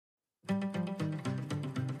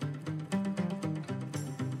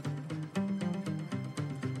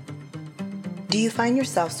Do you find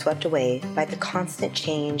yourself swept away by the constant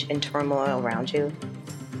change and turmoil around you?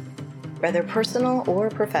 Whether personal or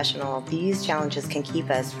professional, these challenges can keep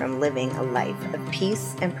us from living a life of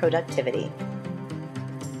peace and productivity.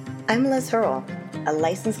 I'm Liz Hurl, a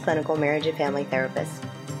licensed clinical marriage and family therapist,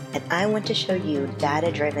 and I want to show you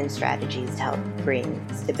data-driven strategies to help bring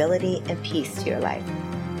stability and peace to your life.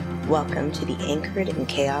 Welcome to the Anchored in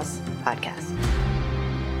Chaos podcast.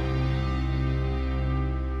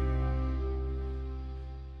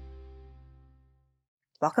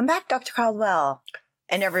 Welcome back, Dr. Caldwell,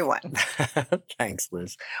 and everyone. Thanks,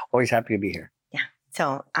 Liz. Always happy to be here. Yeah.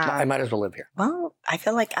 So I might as well live here. Well, I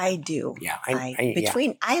feel like I do. Yeah.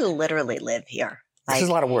 I literally live here. This is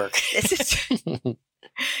a lot of work.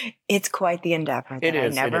 It's quite the endeavor that I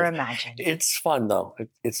never imagined. It's fun, though.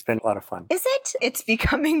 It's been a lot of fun. Is it? It's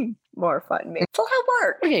becoming more fun. It's a lot of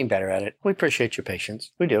work. We're getting better at it. We appreciate your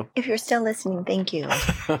patience. We do. If you're still listening, thank you.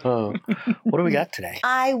 What do we got today?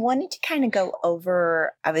 I wanted to kind of go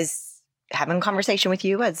over, I was having a conversation with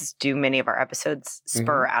you, as do many of our episodes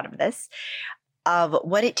spur out of this, of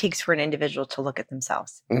what it takes for an individual to look at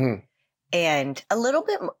themselves. Mm-hmm. And a little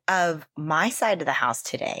bit of my side of the house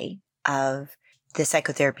today of the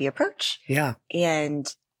psychotherapy approach. Yeah. And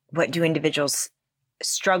what do individuals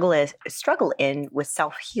struggle in with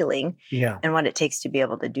self-healing? Yeah. And what it takes to be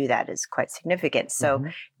able to do that is quite significant. So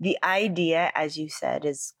the idea, as you said,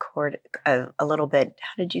 is a little bit,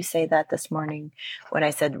 how did you say that this morning when I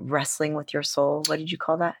said wrestling with your soul? What did you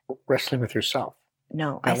call that? Wrestling with yourself.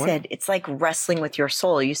 No, I said it's like wrestling with your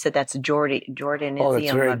soul. You said that's Jordan. Oh,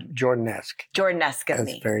 it's very Jordan-esque. Jordan-esque of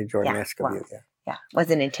me. It's very Jordan-esque of you. Yeah. Yeah,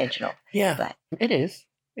 wasn't intentional. Yeah, but it is.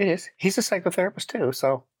 It is. He's a psychotherapist too,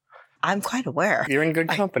 so I'm quite aware. You're in good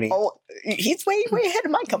company. He's way ahead of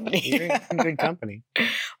my company. You're in good company.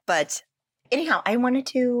 But anyhow, I wanted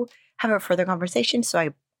to have a further conversation, so I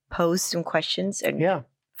posed some questions and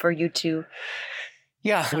for you to.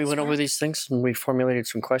 Yeah, we went over these things and we formulated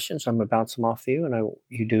some questions. I'm going to bounce them off you, and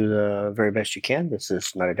you do the very best you can. This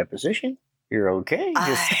is not a deposition. You're okay.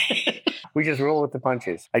 We just roll with the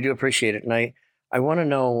punches. I do appreciate it, and I want to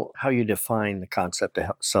know how you define the concept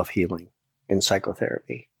of self-healing in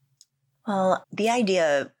psychotherapy. Well, the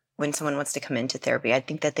idea when someone wants to come into therapy, I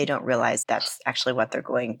think that they don't realize that's actually what they're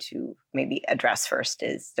going to maybe address first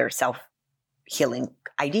is their self-healing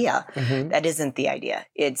idea. That isn't the idea.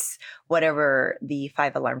 It's whatever the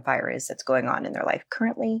 5-alarm fire is that's going on in their life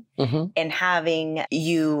currently. And having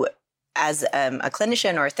you as a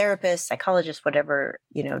clinician or a therapist, psychologist, whatever,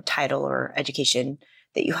 title or education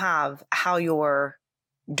that you have, how you're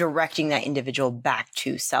directing that individual back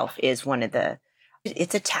to self is one of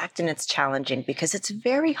it's a tact and it's challenging because it's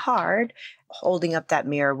very hard holding up that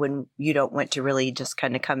mirror when you don't want to really just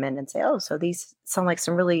kind of come in and say, oh, so these sound like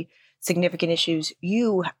some really significant issues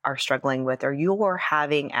you are struggling with or you're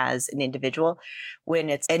having as an individual when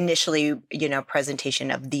it's initially,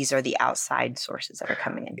 presentation of these are the outside sources that are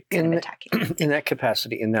coming in and attacking. In that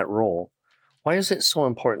capacity, in that role, why is it so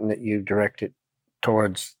important that you direct it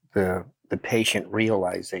towards the patient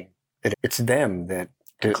realizing that it's them that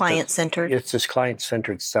client-centered. It's this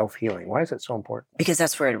client-centered self-healing. Why is it so important? Because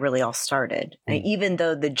that's where it really all started. And even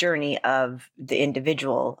though the journey of the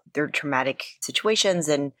individual, their traumatic situations,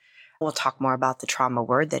 and we'll talk more about the trauma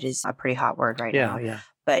word. That is a pretty hot word right now. Yeah.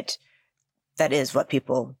 But that is what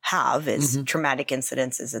people have is traumatic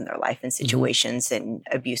incidences in their life and situations and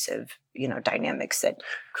abusive, dynamics that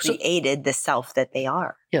created the self that they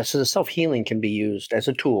are. Yeah. So the self-healing can be used as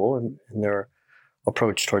a tool in their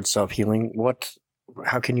approach towards self-healing.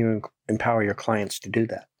 How can you empower your clients to do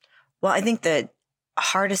that? Well, I think the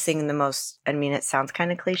hardest thing and it sounds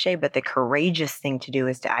kind of cliche, but the courageous thing to do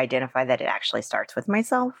is to identify that it actually starts with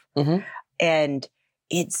myself. And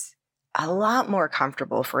it's a lot more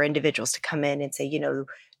comfortable for individuals to come in and say,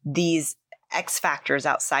 these X factors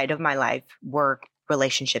outside of my life, work,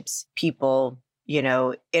 relationships, people,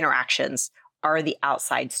 interactions are the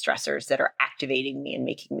outside stressors that are activating me and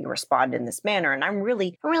making me respond in this manner. And I'm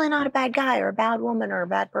really not a bad guy or a bad woman or a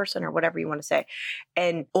bad person or whatever you want to say.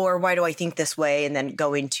 Or why do I think this way? And then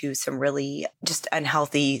go into some really just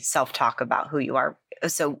unhealthy self-talk about who you are.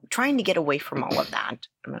 So trying to get away from all of that,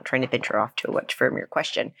 I'm not trying to venture off too much from your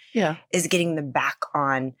question, is getting them back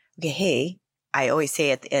on, okay, hey, I always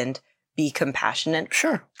say at the end, be compassionate.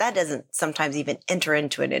 Sure. That doesn't sometimes even enter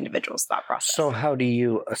into an individual's thought process. So how do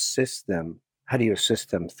you assist them? How do you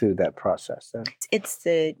assist them through that process then? It's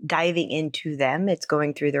the diving into them. It's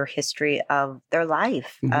going through their history of their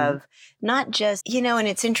life, of not just, and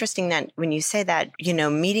it's interesting that when you say that,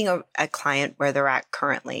 meeting a client where they're at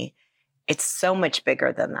currently, it's so much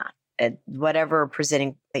bigger than that. Whatever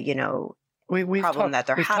presenting, problem that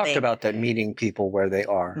they're we've having. Talked about that, meeting people where they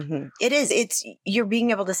are. Mm-hmm. It is. It's you're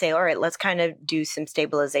being able to say, all right, let's kind of do some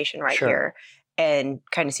stabilization right here and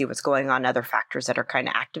kind of see what's going on, other factors that are kind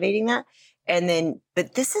of activating that. And then,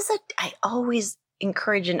 but this is I always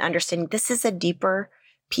encourage and understand this is a deeper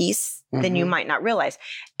piece than you might not realize.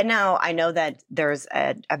 And now I know that there's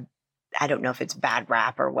I don't know if it's bad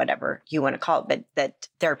rap or whatever you want to call it, but that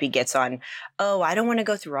therapy gets on, oh, I don't want to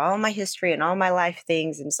go through all my history and all my life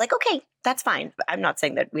things. And it's like, okay, that's fine. But I'm not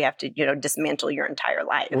saying that we have to, dismantle your entire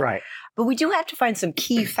life. Right. But we do have to find some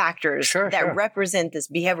key factors that represent this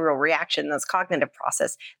behavioral reaction, this cognitive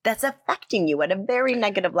process that's affecting you at a very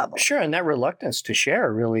negative level. Sure. And that reluctance to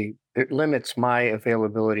share really, it limits my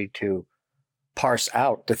availability to parse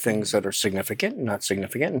out the things that are significant and not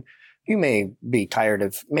significant. And you may be tired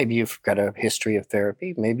of, maybe you've got a history of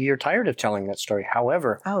therapy. Maybe you're tired of telling that story.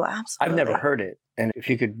 However, absolutely. I've never heard it. And if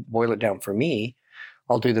you could boil it down for me,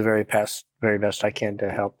 I'll do the very best I can to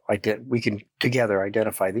help. We can together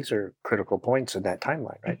identify these are critical points in that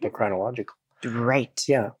timeline, right? The chronological. Right.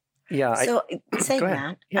 Yeah. Yeah. So saying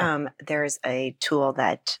that, there's a tool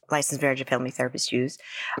that licensed marriage and family therapists use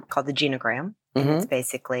called the genogram. It's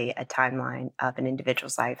basically a timeline of an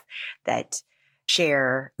individual's life that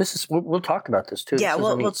share. We'll talk about this too. Yeah, this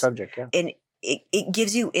is a neat subject. Yeah. And it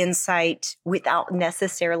gives you insight without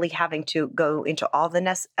necessarily having to go into all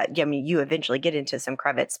the you eventually get into some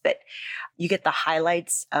cravats, but you get the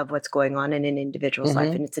highlights of what's going on in an individual's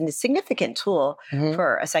life. And it's a significant tool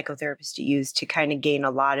for a psychotherapist to use to kind of gain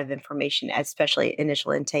a lot of information, especially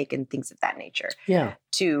initial intake and things of that nature. Yeah.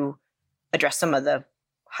 To address some of the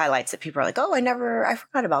highlights that people are like, oh, I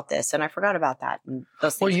forgot about this and I forgot about that. And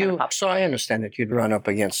those things so I understand that you'd run up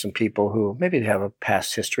against some people who maybe they have a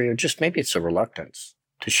past history or just maybe it's a reluctance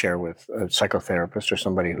to share with a psychotherapist or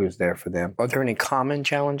somebody who's there for them. Are there any common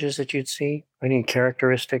challenges that you'd see? Any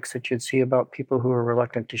characteristics that you'd see about people who are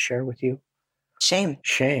reluctant to share with you? Shame.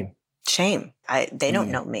 They don't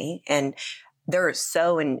know me. And they're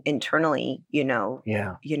so internally,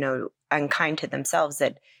 unkind to themselves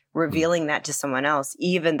that revealing that to someone else,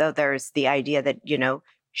 even though there's the idea that,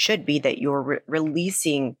 should be that you're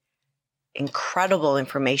releasing incredible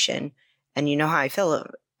information. And you know how I feel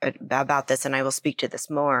about this, and I will speak to this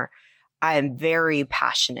more. I am very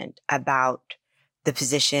passionate about the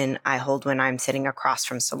position I hold when I'm sitting across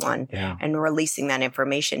from someone and releasing that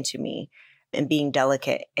information to me and being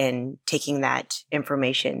delicate and taking that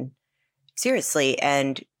information seriously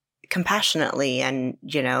and compassionately and,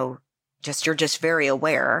 you're just very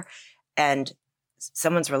aware, and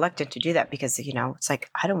someone's reluctant to do that because, it's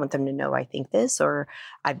like, I don't want them to know I think this, or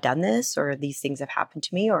I've done this, or these things have happened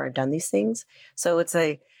to me, or I've done these things. So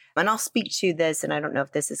and I'll speak to this, and I don't know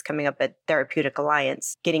if this is coming up at Therapeutic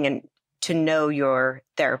Alliance, getting to know your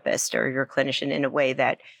therapist or your clinician in a way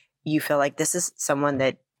that you feel like this is someone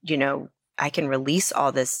that, I can release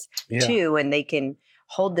all this to, and they can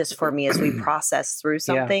hold this for me as we process through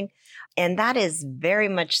something. Yeah. And that is very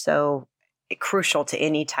much so crucial to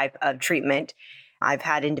any type of treatment. I've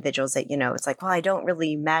had individuals that, it's like, well, I don't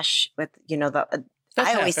really mesh with,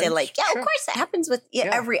 I always say like, of course that happens with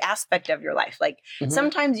every aspect of your life. Like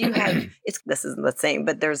sometimes you have, this isn't the same,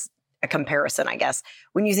 but there's a comparison, I guess.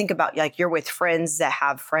 When you think about like, you're with friends that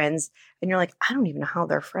have friends and you're like, I don't even know how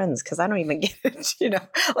they're friends because I don't even get it,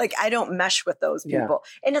 like I don't mesh with those people.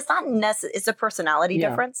 And it's not necessary. It's a personality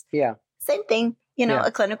difference. Yeah. Same thing.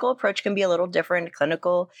 A clinical approach can be a little different. A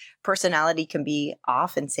clinical personality can be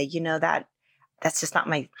off and say, that's just not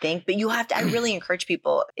my thing. But you have to, I really encourage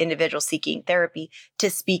people, individuals seeking therapy,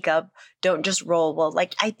 to speak up. Don't just roll. Well,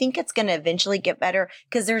 like, I think it's going to eventually get better,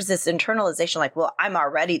 because there's this internalization like, well, I'm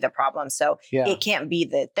already the problem. So it can't be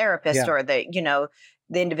the therapist or the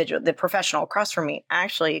individual, the professional across from me.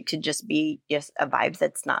 Actually, it could just be just a vibe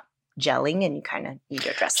that's not gelling, and you kind of need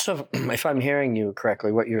to address it. So if I'm hearing you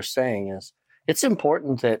correctly, what you're saying is, it's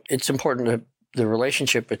important that the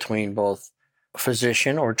relationship between both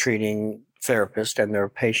physician or treating therapist and their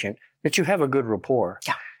patient, that you have a good rapport.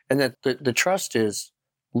 Yeah. And that the trust is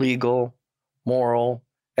legal, moral,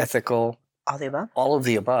 ethical. All the above. All of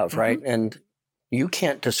the above, right? And you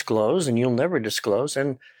can't disclose, and you'll never disclose.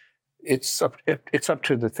 And it's up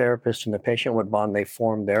to the therapist and the patient what bond they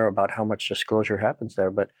form there about how much disclosure happens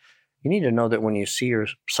there. But you need to know that when you see your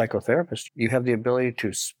psychotherapist, you have the ability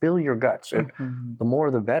to spill your guts. And the more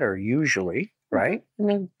the better, usually, right? And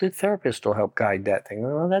then the therapist will help guide that thing.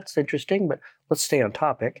 Well, that's interesting, but let's stay on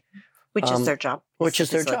topic. Which is their job. Which is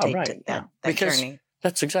their job, right. That because journey.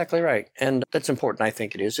 That's exactly right. And that's important, I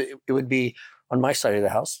think it is. It would be on my side of the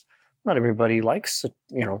house. Not everybody likes,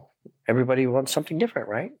 everybody wants something different,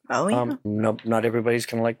 right? Oh, yeah. Not everybody's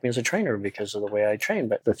going to like me as a trainer because of the way I train,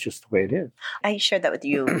 but that's just the way it is. I shared that with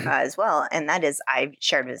you as well. And that is, I've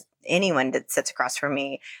shared with anyone that sits across from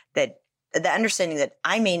me that the understanding that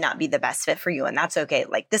I may not be the best fit for you. And that's okay.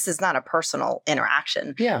 Like, this is not a personal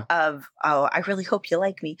interaction of, oh, I really hope you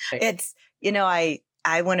like me. Right. It's,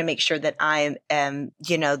 I want to make sure that I am,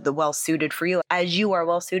 the well suited for you as you are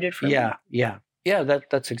well suited for me. Yeah.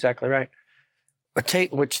 That's exactly right.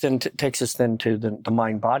 Which then takes us then to the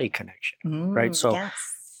mind-body connection, right? So yes.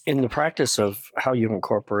 in the practice of how you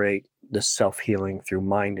incorporate the self-healing through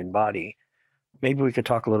mind and body, maybe we could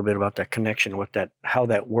talk a little bit about that connection, how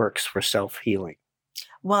that works for self-healing.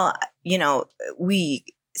 Well, we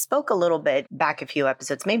spoke a little bit back a few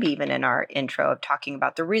episodes, maybe even in our intro, of talking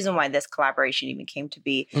about the reason why this collaboration even came to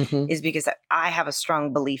be is because I have a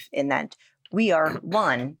strong belief in that we are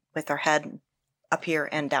one with our head up here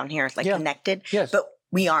and down here, connected, but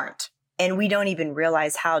we aren't. And we don't even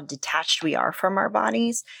realize how detached we are from our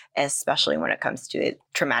bodies, especially when it comes to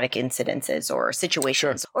traumatic incidences or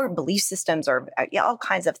situations or belief systems or all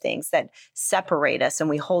kinds of things that separate us, and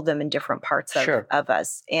we hold them in different parts of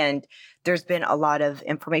us. And there's been a lot of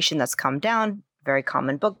information that's come down. Very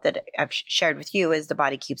common book that I've shared with you is The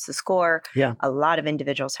Body Keeps the Score. Yeah. A lot of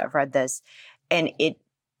individuals have read this, and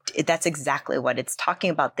that's exactly what it's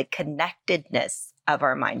talking about, the connectedness of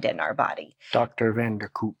our mind and our body. Dr. Van der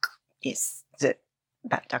Kook. Yes,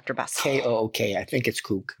 Dr. Bessel. K-O-O-K. I think it's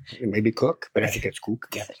Kook. It may be Cook, but I think it's Kook.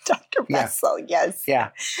 Yeah. Dr. Bessel, yes. Yeah.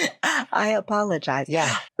 I apologize.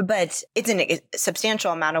 Yeah. But it's a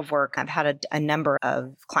substantial amount of work. I've had a number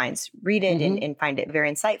of clients read it and find it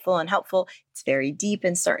very insightful and helpful. It's very deep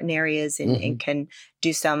in certain areas and can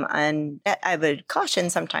do some, I would caution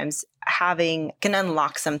sometimes can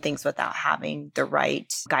unlock some things without having the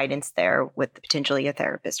right guidance there with potentially a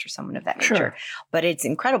therapist or someone of that nature. Sure. But it's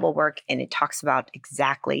incredible work, and it talks about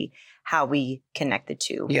exactly how we connect the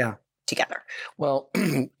two together. Well,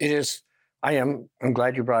 it is. I'm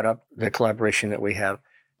glad you brought up the collaboration that we have.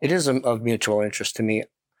 It is of mutual interest to me.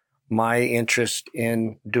 My interest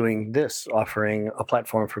in doing this, offering a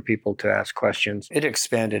platform for people to ask questions, it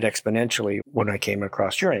expanded exponentially when I came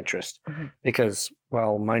across your interest. Because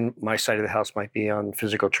while my side of the house might be on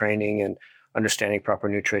physical training and understanding proper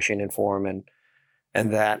nutrition and form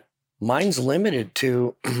and that, mine's limited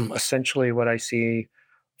to essentially what I see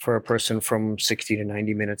for a person from 60 to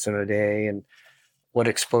 90 minutes in a day and what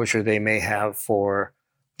exposure they may have for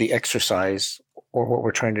the exercise or what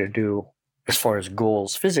we're trying to do as far as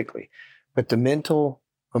goals physically. But the mental,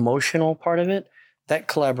 emotional part of it, that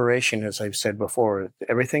collaboration, as I've said before,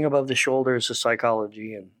 everything above the shoulders is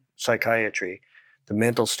psychology and psychiatry. The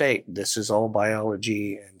mental state, this is all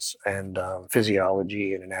biology and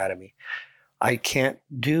physiology and anatomy. I can't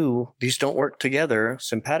do, these don't work together,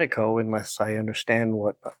 simpatico, unless I understand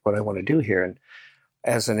what I want to do here. And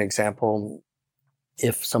as an example,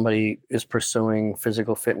 if somebody is pursuing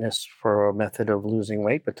physical fitness for a method of losing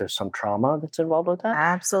weight, but there's some trauma that's involved with that.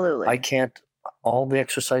 Absolutely. I can't, all the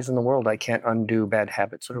exercise in the world, I can't undo bad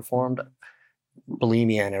habits that are formed.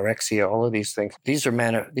 Bulimia, anorexia, all of these things. These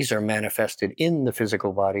are manifested in the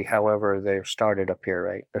physical body. However, they're started up here,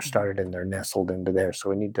 right? They're started and they're nestled into there. So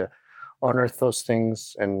we need to unearth those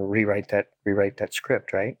things and rewrite that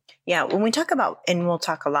script, right? Yeah. When we talk about, and we'll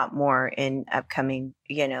talk a lot more in upcoming,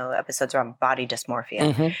 episodes around body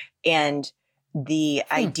dysmorphia and the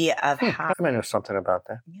idea of how. I might know something about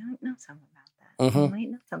that. You might know something about that. You might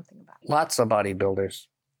know something about it. Lots of bodybuilders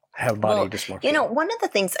have body dysmorphia. One of the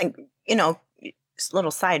things,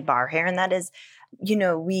 little sidebar here, and that is,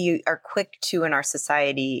 we are quick to, in our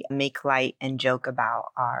society, make light and joke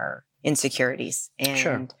about our insecurities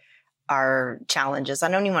and our challenges.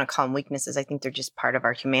 I don't even want to call them weaknesses. I think they're just part of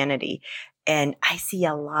our humanity. And I see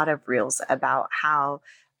a lot of reels about how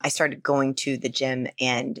I started going to the gym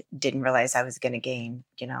and didn't realize I was going to gain,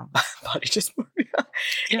 body dysmorphia.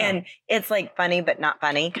 Yeah. And it's like funny, but not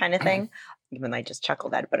funny kind of thing. Even though I just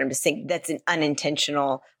chuckled at it, but I'm just saying that's an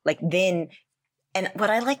unintentional, and what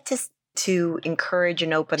I like to encourage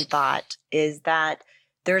an open thought is that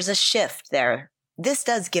there's a shift there. This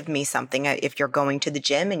does give me something. If you're going to the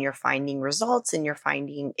gym and you're finding results and you're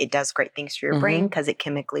finding it does great things for your brain, because it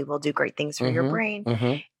chemically will do great things for your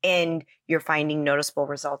brain, and you're finding noticeable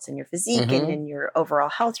results in your physique and in your overall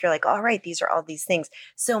health, you're like, all right, these are all these things.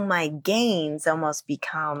 So my gains almost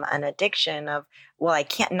become an addiction of, well, I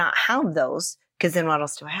can't not have those because then what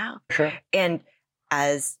else do I have? Sure. And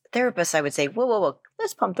as therapists, I would say, whoa,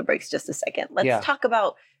 let's pump the brakes just a second. Let's talk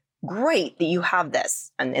about great that you have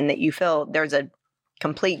this and that you feel there's a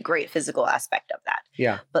complete great physical aspect of that.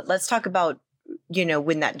 Yeah. But let's talk about,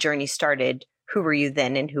 when that journey started, who were you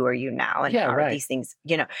then and who are you now? And how are these things,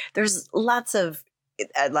 there's a lot of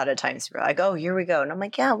times we're like, oh, here we go. And I'm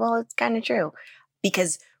like, yeah, well, it's kind of true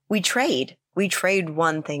because we trade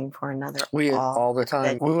one thing for another. All the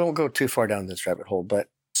time. We won't go too far down this rabbit hole, but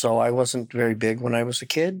so I wasn't very big when I was a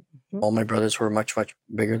kid. Mm-hmm. All my brothers were much, much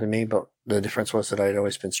bigger than me, but the difference was that I'd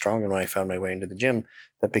always been strong. And when I found my way into the gym,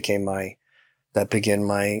 that began my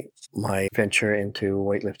venture into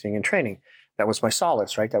weightlifting and training. That was my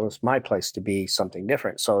solace, right? That was my place to be something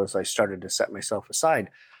different. So as I started to set myself aside,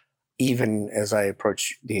 even as I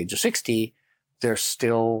approach the age of 60, there's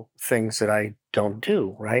still things that I don't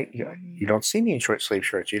do, right? You don't see me in short sleeve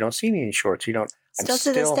shirts. You don't see me in shorts. You don't. Still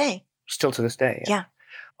to this day. Still to this day. Yeah.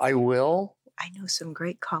 I will. I know some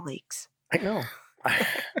great colleagues. I know.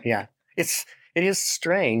 Yeah. It is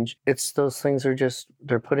strange. It's those things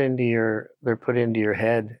they're put into your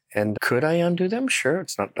head. And could I undo them? Sure.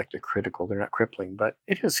 It's not like they're critical. They're not crippling, but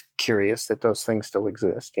it is curious that those things still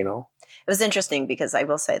exist, It was interesting because I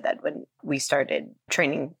will say that when we started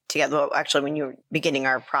training together, well, actually when you were beginning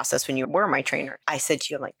our process, when you were my trainer, I said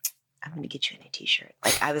to you, I'm going to get you in a t-shirt.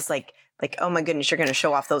 Like I was like, oh my goodness, you're going to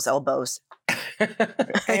show off those elbows.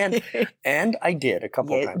 and I did a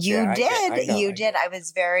couple of times. You did. I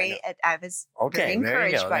was very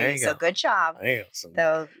encouraged by you. So good job.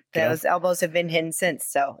 Though those elbows have been hidden since.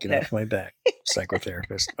 So get off my back,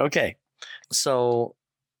 psychotherapist. Okay. So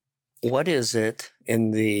what is it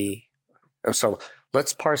so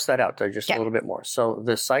let's parse that out there just a little bit more. So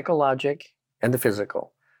the psychologic and the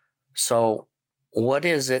physical. So what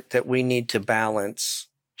is it that we need to balance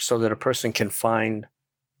so that a person can find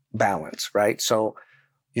balance, right? So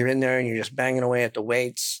you're in there and you're just banging away at the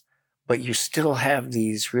weights, but you still have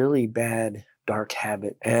these really bad, dark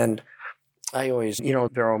habits. And I always,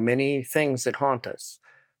 there are many things that haunt us.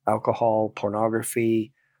 Alcohol,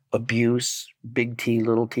 pornography, abuse, big T,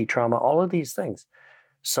 little t trauma, all of these things.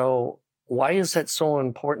 So why is that so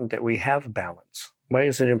important that we have balance? Why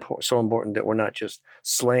is it so important that we're not just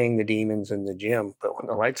slaying the demons in the gym, but when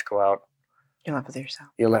the lights go out, you're left with yourself.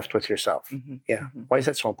 You're left with yourself. Mm-hmm. Yeah. Mm-hmm. Why is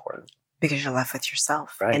that so important? Because you're left with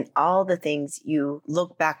yourself. Right. And all the things you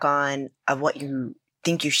look back on of what you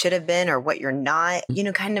think you should have been or what you're not,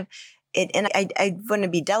 kind of it. And I want to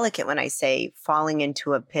be delicate when I say falling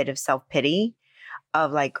into a pit of self-pity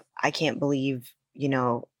of like, I can't believe,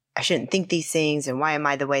 I shouldn't think these things. And why am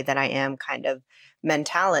I the way that I am kind of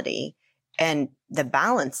mentality? And the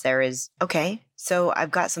balance there is, okay, so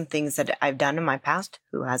I've got some things that I've done in my past,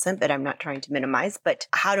 who hasn't, but I'm not trying to minimize, but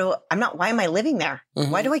why am I living there? Mm-hmm.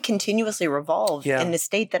 Why do I continuously revolve in a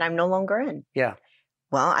state that I'm no longer in? Yeah.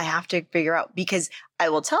 Well, I have to figure out, because I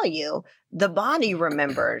will tell you, the body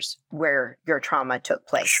remembers where your trauma took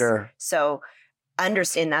place. Sure. So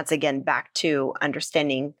understand that's again back to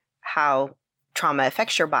understanding how trauma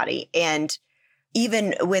affects your body. And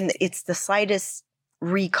even when it's the slightest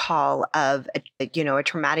recall of a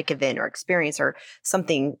traumatic event or experience or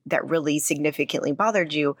something that really significantly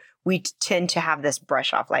bothered you, we tend to have this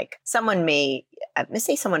brush off. Like someone may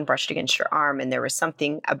say someone brushed against your arm and there was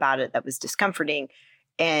something about it that was discomforting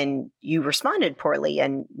and you responded poorly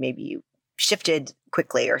and maybe you shifted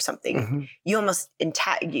quickly or something. Mm-hmm. You almost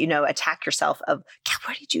attack yourself of, God,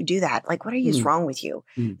 why did you do that? Like, what is wrong with you?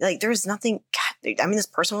 Like, there's nothing, God, this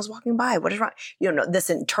person was walking by. What is wrong? This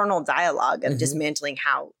internal dialogue of dismantling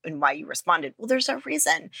how and why you responded. Well, there's a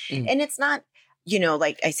reason. And it's not,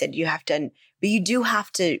 like I said, you have to, but you do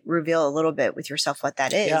have to reveal a little bit with yourself what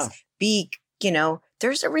that is. Yeah.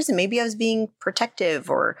 There's a reason. Maybe I was being protective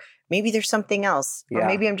or maybe there's something else. Or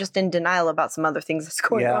maybe I'm just in denial about some other things that's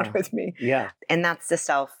going on with me. Yeah. And that's the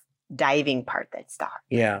self-diving part that's dark.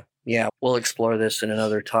 Yeah. Yeah. We'll explore this in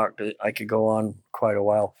another talk. I could go on quite a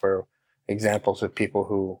while for examples of people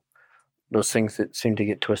who, those things that seem to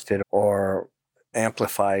get twisted or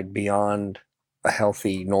amplified beyond a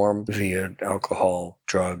healthy norm via alcohol,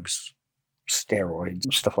 drugs,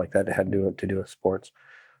 steroids, stuff like that had to do with sports.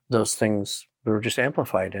 Those things were just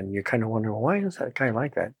amplified, and you kind of wonder, well, why is that guy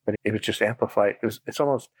like that? But it was just amplified.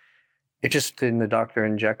 It just in the Dr.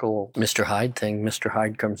 and Jekyll, Mr. Hyde thing, Mr.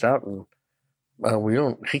 Hyde comes out and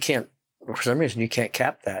he can't, for some reason, you can't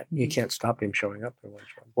cap that. You can't stop him showing up.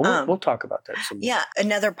 We'll talk about that some more. Yeah.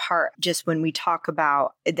 Another part, just when we talk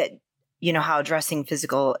about that, how addressing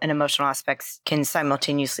physical and emotional aspects can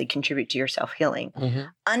simultaneously contribute to your self-healing. Mm-hmm.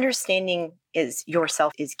 Understanding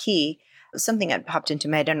yourself is key. Something that popped into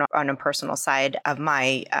my head on a personal side of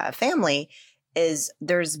my family is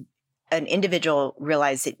there's an individual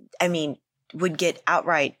realized that, would get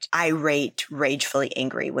outright irate, ragefully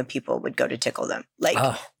angry when people would go to tickle them. Like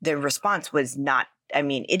the response was not,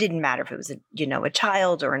 it didn't matter if it was a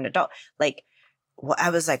child or an adult. Like I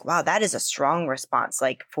was like, wow, that is a strong response,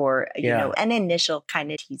 like for, an initial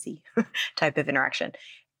kind of teasy type of interaction.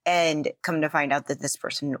 And come to find out that this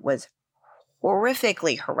person was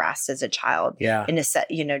horrifically harassed as a child in a set,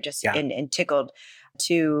 and tickled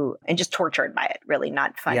and just tortured by it, really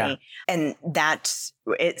not funny. Yeah. And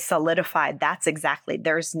it solidified. That's exactly,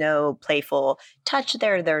 there's no playful touch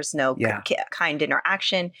there. There's no kind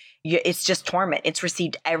interaction. It's just torment. It's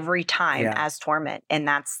received every time as torment. And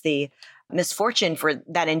that's the misfortune for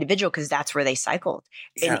that individual, because that's where they cycled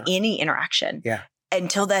in any interaction. Yeah.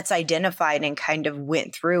 Until that's identified and kind of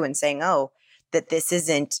went through and saying, oh, that this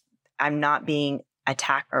isn't, I'm not being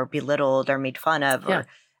attacked or belittled or made fun of.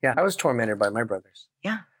 Yeah, I was tormented by my brothers.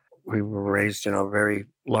 Yeah. We were raised in a very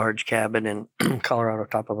large cabin in Colorado,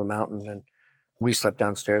 top of a mountain, and we slept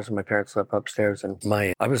downstairs and my parents slept upstairs. And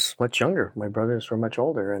I was much younger. My brothers were much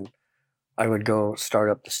older, and I would go start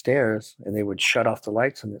up the stairs and they would shut off the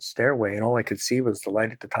lights in the stairway, and all I could see was the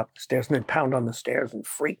light at the top of the stairs, and they'd pound on the stairs and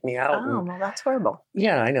freak me out. Oh, well, that's horrible.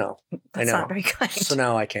 Yeah, I know. That's not very kind. So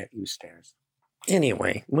now I can't use stairs.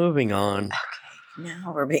 Anyway, moving on. Okay.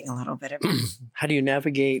 Now we're being a little bit of How do you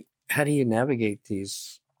navigate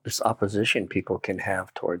this opposition people can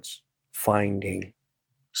have towards finding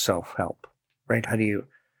self-help, right?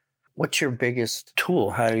 What's your biggest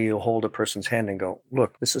tool? How do you hold a person's hand and go,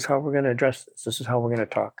 look, this is how we're going to address this. This is how we're going to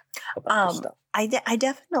talk about this stuff. I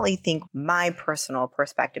definitely think my personal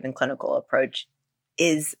perspective and clinical approach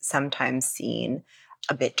is sometimes seen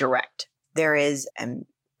a bit direct. There is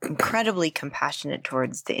incredibly compassionate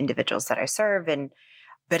towards the individuals that I serve.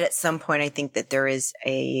 But at some point, I think that there is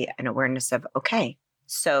an awareness of, okay,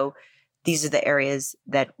 so these are the areas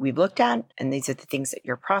that we've looked at, and these are the things that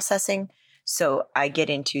you're processing. So I get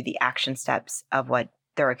into the action steps of what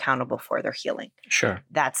they're accountable for their healing. Sure.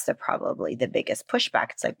 That's probably the biggest pushback.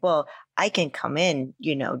 It's like, well, I can come in,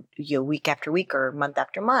 week after week or month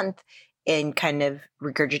after month and kind of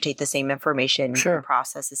regurgitate the same information, and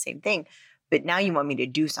process the same thing. But now you want me to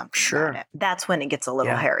do something about it. That's when it gets a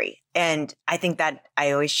little hairy. And I think that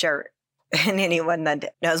I always share, and anyone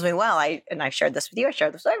that knows me well, I've shared this with you, I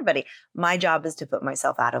share this with everybody. My job is to put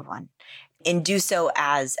myself out of one and do so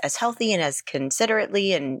as healthy and as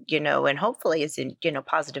considerately and, and hopefully as in,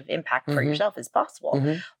 positive impact for yourself as possible.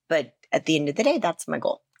 Mm-hmm. But at the end of the day, that's my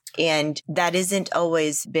goal. And that isn't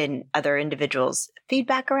always been other individuals'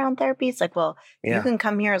 feedback around therapy. It's like, well, you can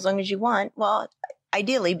come here as long as you want. Well,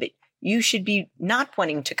 ideally, but you should be not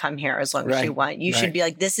wanting to come here as long as you want. You should be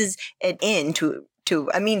like, this is an end to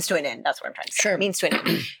a means to an end. That's what I'm trying to say. Sure. Means to an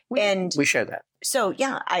end. And we share that. So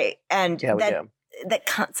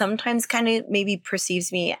that sometimes kind of maybe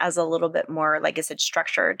perceives me as a little bit more, like I said,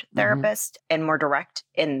 structured therapist and more direct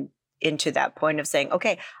into that point of saying,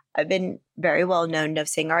 okay, I've been very well known of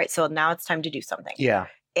saying, all right, so now it's time to do something. Yeah.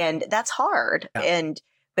 And that's hard. Yeah.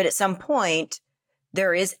 But at some point,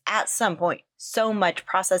 there is so much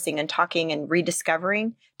processing and talking and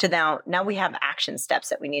rediscovering to now we have action steps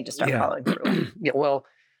that we need to start following through. Yeah. Well,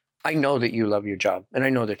 I know that you love your job and I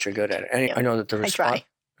know that you're good at it. And I know that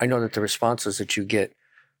I know that the responses that you get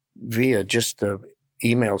via just the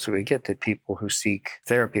emails that we get that people who seek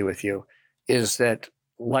therapy with you is that,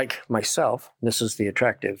 like myself, this is the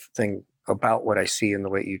attractive thing about what I see in the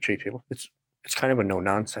way you treat people. It's kind of a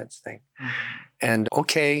no-nonsense thing. Mm-hmm. And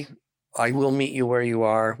okay, I will meet you where you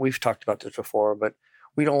are. We've talked about this before, but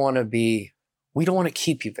we don't want to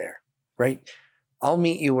keep you there, right? I'll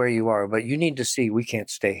meet you where you are, but you need to see we can't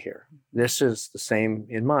stay here. This is the same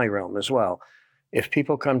in my realm as well. If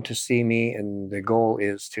people come to see me and the goal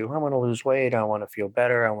is I want to lose weight, I want to feel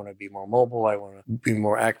better, I want to be more mobile, I want to be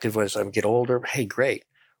more active as I get older, hey, great.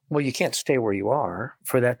 Well, you can't stay where you are.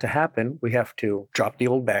 For that to happen, we have to drop the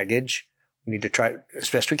old baggage. We need to try as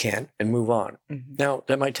best we can and move on. Mm-hmm. Now,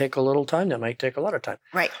 that might take a little time. That might take a lot of time.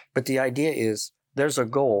 Right. But the idea is there's a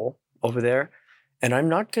goal over there, and I'm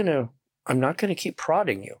not going to keep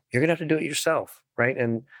prodding you. You're going to have to do it yourself, right?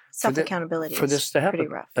 And self-accountability for this to happen.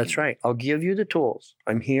 Pretty rough. That's right. I'll give you the tools.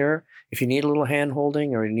 I'm here. If you need a little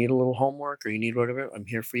hand-holding or you need a little homework or you need whatever, I'm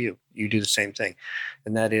here for you. You do the same thing.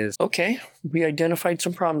 And that is, okay, we identified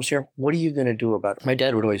some problems here. What are you going to do about it? My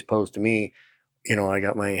dad would always pose to me, I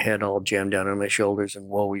got my head all jammed down on my shoulders and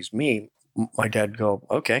woe is me. My dad go,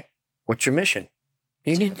 okay, what's your mission?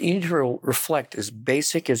 You need to reflect as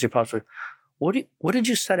basic as you possibly. What did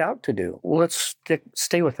you set out to do? Well, let's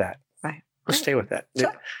stay with that. Right. Let's stay with that.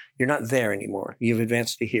 Sure. You're not there anymore. You've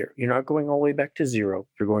advanced to here. You're not going all the way back to zero.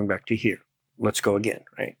 You're going back to here. Let's go again,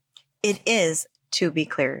 right? It is, to be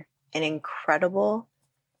clear, an incredible,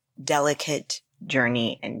 delicate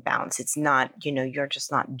journey and balance. It's not, you're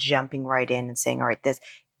just not jumping right in and saying, all right,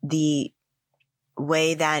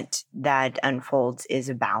 way that unfolds is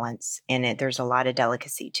a balance in it. There's a lot of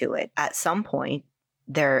delicacy to it. At some point,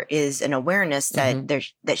 there is an awareness that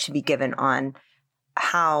that should be given on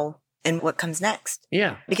how and what comes next.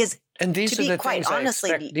 Yeah. Because and these are the quite things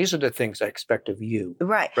honestly, these are the things I expect of you.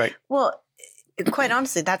 Right. Right. Well, quite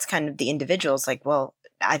honestly, that's kind of the individual's like, well,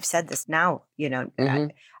 I've said this now,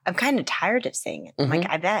 I'm kind of tired of saying it. I'm like,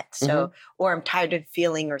 I bet. So, or I'm tired of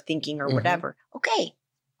feeling or thinking or whatever. Okay.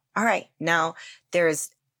 All right. Now there's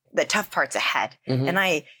the tough parts ahead.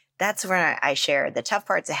 And that's where I share the tough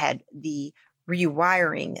parts ahead, the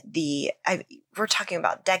rewiring, we're talking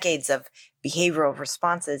about decades of behavioral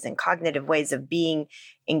responses and cognitive ways of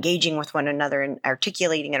engaging with one another and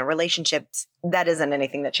articulating in a relationship. That isn't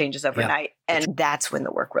anything that changes overnight. Yeah. And that's when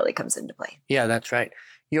the work really comes into play. Yeah, that's right.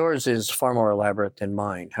 Yours is far more elaborate than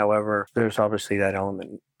mine. However, there's obviously that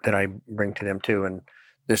element that I bring to them too. And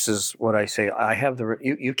this is what I say. I have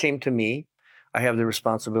you came to me. I have the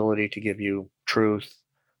responsibility to give you truth,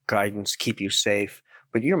 guidance, keep you safe.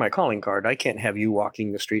 But you're my calling card. I can't have you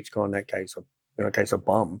walking the streets going, that guy's a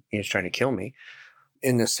bum. He's trying to kill me.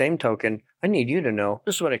 In the same token, I need you to know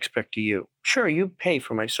this is what I expect of you. Sure, you pay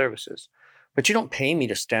for my services, but you don't pay me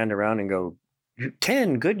to stand around and go,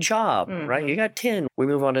 10, good job, right? You got 10. We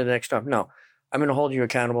move on to the next stuff. No, I'm going to hold you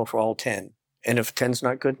accountable for all 10. And if 10's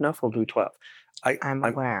not good enough, we'll do 12. I'm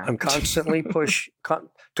aware. I'm constantly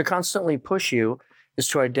constantly push you is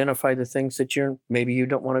to identify the things that maybe you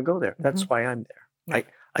don't want to go there. That's why I'm there. Yeah.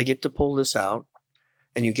 I get to pull this out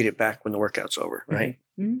and you get it back when the workout's over, right?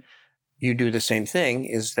 You do the same thing,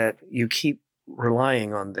 is that you keep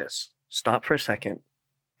relying on this. Stop for a second.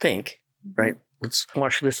 Think, right? Let's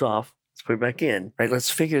wash this off. Let's put it back in, right?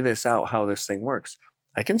 Let's figure this out, how this thing works.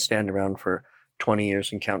 I can stand around for 20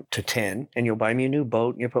 years and count to 10 and you'll buy me a new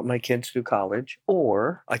boat and you'll put my kids through college.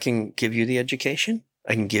 Or I can give you the education.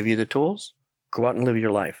 I can give you the tools. Go out and live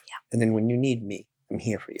your life. Yeah. And then when you need me, I'm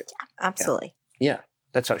here for you. Yeah, absolutely. Yeah,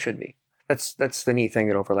 that's how it should be. That's the neat thing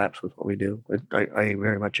that overlaps with what we do. I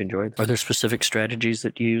very much enjoy it. Are there specific strategies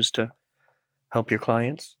that you use to help your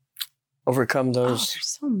clients overcome those?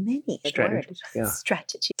 There's so many strategies. Yeah.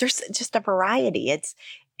 Strategies. There's just a variety.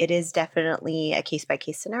 It is definitely a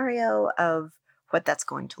case-by-case scenario of what that's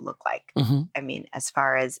going to look like. I mean, as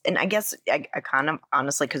far as, and I guess I kind of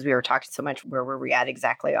honestly, because we were talking so much, where were we at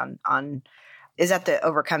exactly on is that the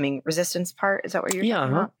overcoming resistance part? Is that what you're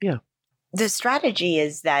talking about? Yeah. The strategy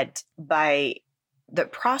is that by the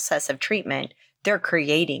process of treatment, they're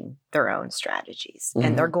creating their own strategies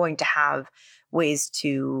and they're going to have ways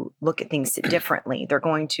to look at things differently. They're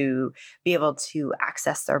going to be able to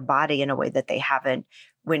access their body in a way that they haven't,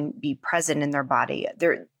 when be present in their body.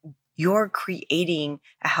 You're creating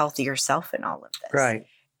a healthier self in all of this. Right.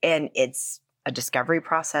 And it's a discovery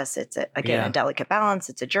process. It's a delicate balance.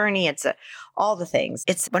 It's a journey. It's all the things.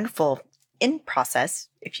 It's wonderful in process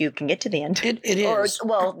if you can get to the end. It is.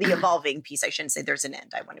 Or, the evolving piece. I shouldn't say there's an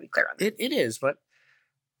end. I want to be clear on that. It is, but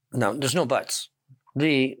no, there's no buts.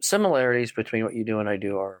 The similarities between what you do and I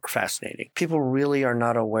do are fascinating. People really are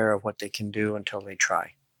not aware of what they can do until they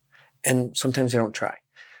try. And sometimes they don't try.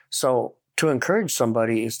 So to encourage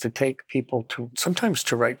somebody is to take people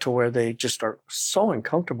sometimes right to where they just are so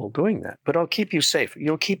uncomfortable doing that. But I'll keep you safe.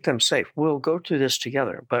 You'll keep them safe. We'll go through this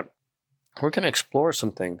together. But we're going to explore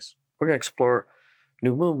some things. We're going to explore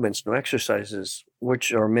new movements, new exercises,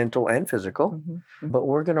 which are mental and physical. But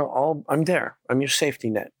we're going to I'm there. I'm your safety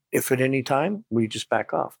net. If at any time, we just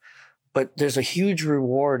back off. But there's a huge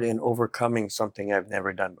reward in overcoming something I've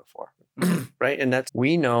never done before, right? And that's,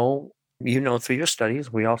 we know, through your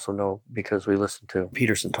studies, we also know because we listen to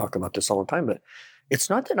Peterson talk about this all the time, but it's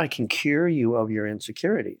not that I can cure you of your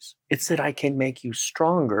insecurities. It's that I can make you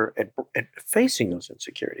stronger at facing those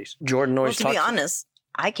insecurities. Jordan always talks. To be honest,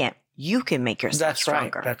 I can't. You can make yourself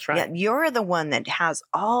stronger. That's right. Yeah, you're the one that has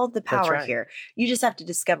all the power here. You just have to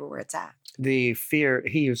discover where it's at. The fear,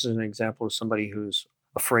 he uses an example of somebody who's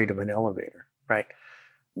afraid of an elevator, right?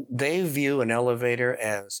 They view an elevator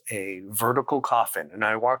as a vertical coffin. And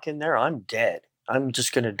I walk in there, I'm dead. I'm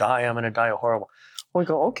just going to die. I'm going to die a horrible. We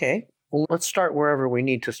go, okay, well, let's start wherever we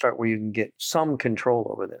need to start, where you can get some control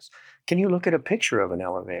over this. Can you look at a picture of an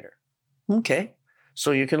elevator? Okay.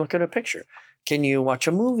 So you can look at a picture. Can you watch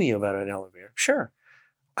a movie about an elevator? Sure.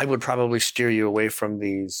 I would probably steer you away from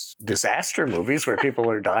these disaster movies where people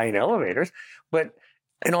are dying in elevators. But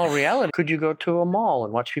in all reality, could you go to a mall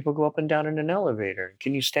and watch people go up and down in an elevator?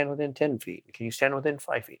 Can you stand within 10 feet? Can you stand within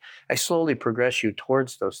 5 feet? I slowly progress you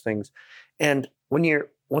towards those things. And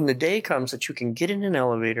when the day comes that you can get in an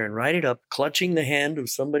elevator and ride it up, clutching the hand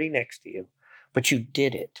of somebody next to you, but you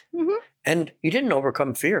did it. And you didn't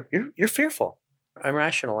overcome fear. You're fearful. I'm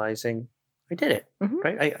rationalizing. I did it,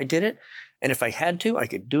 right? I did it. And if I had to, I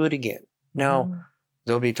could do it again. Now,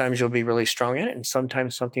 there'll be times you'll be really strong in it, and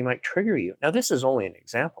sometimes something might trigger you. Now, this is only an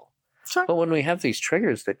example. Sure. But when we have these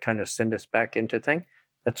triggers that kind of send us back into things,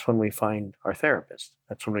 that's when we find our therapist.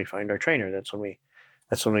 That's when we find our trainer. That's when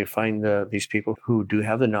we find these people who do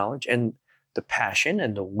have the knowledge and the passion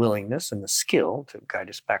and the willingness and the skill to guide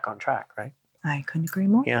us back on track, right? I couldn't agree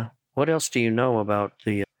more. Yeah. What else do you know about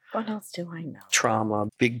the What else do I know? trauma,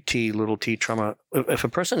 big T, little t trauma? If a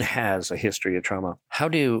person has a history of trauma,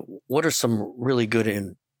 what are some really good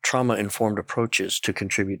and trauma-informed approaches to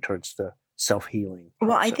contribute towards the self-healing process?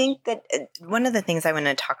 Well, I think that one of the things I want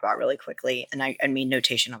to talk about really quickly, and I made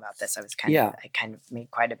notation about this. I kind of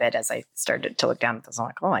made quite a bit as I started to look down at this. I'm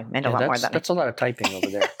like, oh, I made a lot more than that's a lot of typing over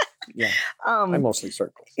there. Yeah. I mostly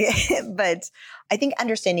circle. Yeah, but I think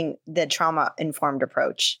understanding the trauma-informed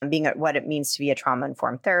approach and being what it means to be a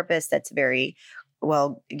trauma-informed therapist, that's very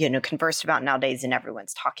well, conversed about nowadays, and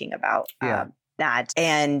everyone's talking about that.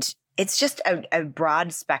 And it's just a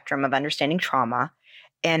broad spectrum of understanding trauma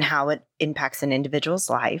and how it impacts an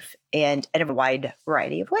individual's life and in a wide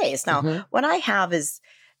variety of ways. Now, what I have is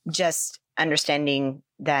just understanding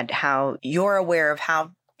that how you're aware of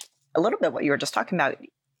how a little bit what you were just talking about,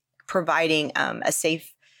 providing a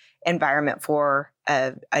safe environment for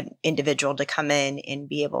an individual to come in and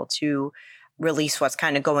be able to release what's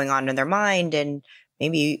kind of going on in their mind and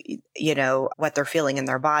maybe, what they're feeling in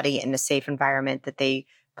their body in a safe environment that they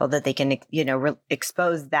feel that they can,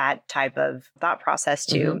 expose that type of thought process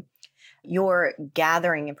to. You're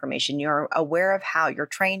gathering information. You're aware of how you're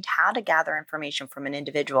trained how to gather information from an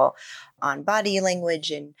individual on body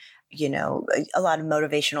language and, a lot of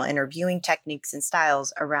motivational interviewing techniques and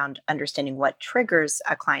styles around understanding what triggers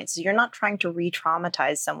a client. So you're not trying to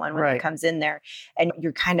re-traumatize someone when it comes in there and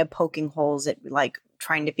you're kind of poking holes at like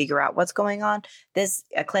trying to figure out what's going on.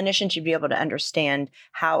 A clinician should be able to understand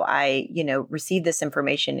how I, receive this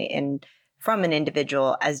information from an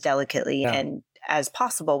individual as delicately and as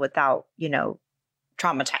possible without,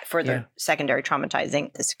 secondary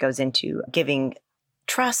traumatizing. This goes into giving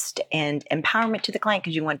trust and empowerment to the client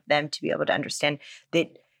because you want them to be able to understand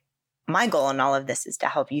that my goal in all of this is to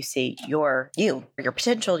help you see your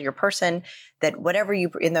potential, your person, that whatever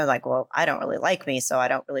and they're like, well, I don't really like me, so I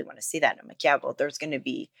don't really want to see that. And I'm like, yeah, well, there's going to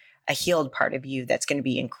be a healed part of you that's going to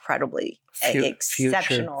be incredibly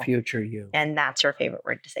exceptional. Future you. And that's your favorite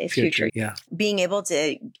word to say, is future. Yeah. Being able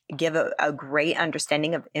to give a great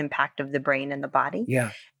understanding of impact of the brain and the body.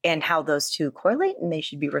 Yeah. And how those two correlate and they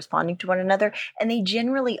should be responding to one another. And they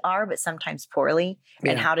generally are, but sometimes poorly.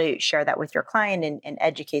 And how to share that with your client and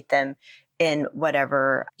educate them in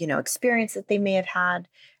whatever, experience that they may have had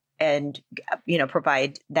and,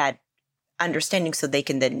 provide that understanding so they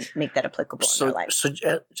can then make that applicable in their life.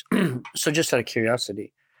 So just out of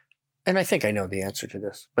curiosity, and I think I know the answer to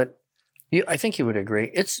this, but I think you would agree.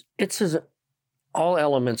 It's all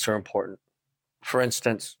elements are important. For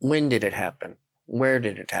instance, when did it happen? Where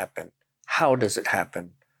did it happen? How does it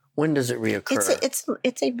happen? When does it reoccur?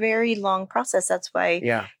 It's a very long process. That's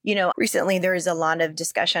why, recently there is a lot of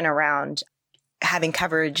discussion around having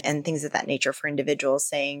coverage and things of that nature for individuals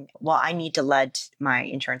saying, well, I need to let my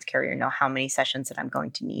insurance carrier know how many sessions that I'm going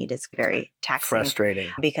to need. It's very taxing. Frustrating.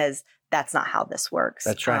 Because that's not how this works.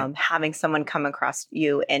 That's right. Having someone come across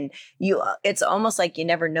you and it's almost like you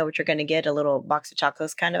never know what you're going to get, a little box of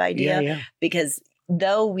chocolates kind of idea. Yeah. Because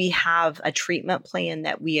though we have a treatment plan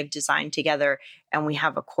that we have designed together and we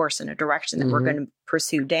have a course and a direction that we're going to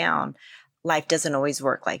pursue down, life doesn't always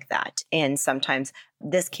work like that. And sometimes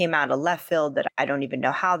this came out of left field that I don't even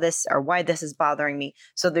know how this or why this is bothering me.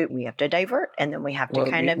 So that we have to divert and then we have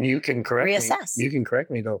to you can correct reassess. Me. You can correct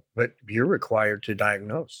me though, but you're required to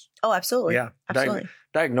diagnose. Oh, absolutely. Yeah. Absolutely.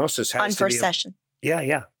 Diagnosis has on to first be session.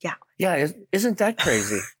 Yeah. Isn't that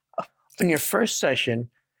crazy? In your first session,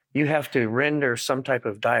 you have to render some type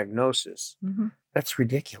of diagnosis. That's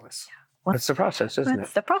ridiculous. That's the process, isn't it?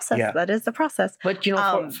 That's the process. Yeah. That is the process. But,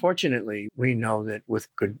 fortunately, we know that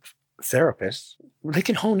with good therapists, they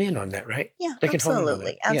can hone in on that, right? Yeah, they can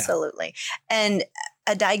absolutely. Absolutely. And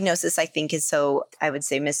a diagnosis, I think, is so, I would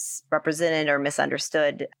say, misrepresented or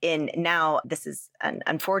misunderstood. And now this is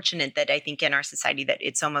unfortunate that I think in our society that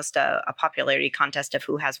it's almost a popularity contest of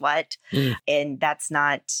who has what. And that's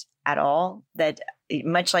not at all. That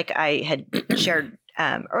much like I had shared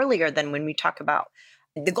earlier, than when we talk about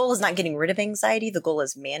the goal is not getting rid of anxiety. The goal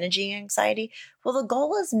is managing anxiety. Well, the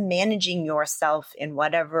goal is managing yourself in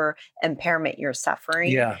whatever impairment you're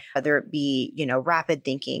suffering, whether it be, rapid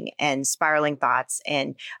thinking and spiraling thoughts.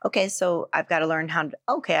 And, okay, so I've got to learn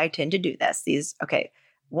I tend to do this.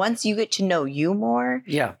 once you get to know you more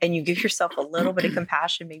Yeah. and you give yourself a little bit of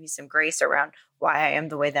compassion, maybe some grace around why I am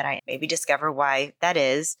the way that I am, maybe discover why that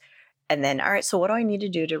is. And then, all right, so what do I need to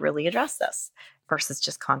do to really address this versus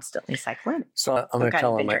just constantly cycling? So I'm going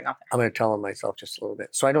to tell him myself just a little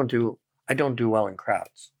bit. So I don't do well in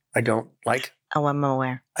crowds. I don't like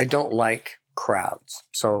crowds.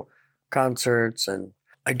 So concerts, and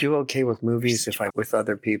I do okay with movies if I'm with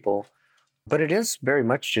other people, but it is very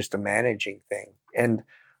much just a managing thing. And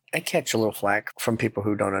I catch a little flack from people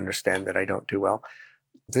who don't understand that I don't do well.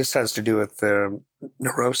 This has to do with the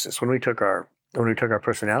neurosis. When we took our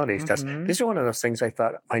personalities test, these are one of those things I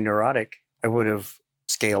thought I would have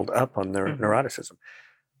scaled up on their neuroticism.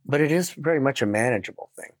 But it is very much a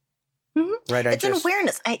manageable thing. Mm-hmm. Right? It's an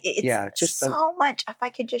awareness. It's just so much. If I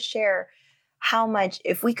could just share how much,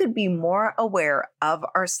 if we could be more aware of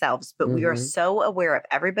ourselves, but we are so aware of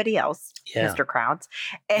everybody else, Mr. Crowds,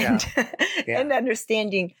 and, and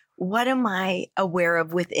understanding what am I aware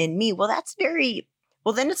of within me? Well, that's then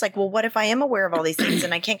it's like, well, what if I am aware of all these things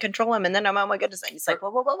and I can't control them? And then I'm, oh my goodness, it's like,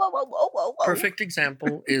 whoa. Perfect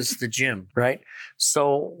example is the gym, right?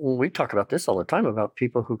 So we talk about this all the time about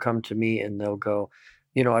people who come to me and they'll go,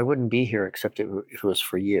 I wouldn't be here except if it was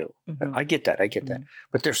for you. Mm-hmm. I get that.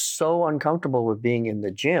 But they're so uncomfortable with being in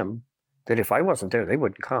the gym that if I wasn't there, they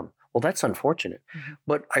wouldn't come. Well, that's unfortunate. Mm-hmm.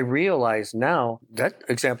 But I realize now that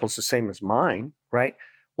example is the same as mine, right?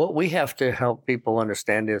 What we have to help people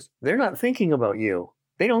understand is they're not thinking about you.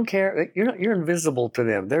 They don't care. You're invisible to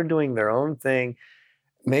them. They're doing their own thing.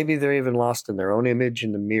 Maybe they're even lost in their own image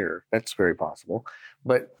in the mirror. That's very possible.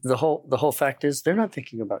 But the whole fact is they're not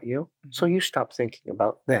thinking about you. So you stop thinking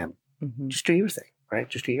about them. Mm-hmm. Just do your thing, right?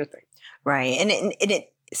 Just do your thing. Right. And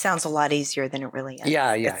it sounds a lot easier than it really is.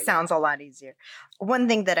 Yeah. It sounds a lot easier. One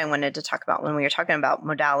thing that I wanted to talk about when we were talking about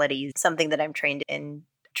modalities, something that I'm trained in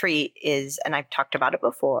treat is, and I've talked about it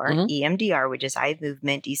before, EMDR, which is eye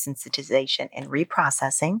movement desensitization and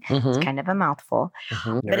reprocessing. It's kind of a mouthful,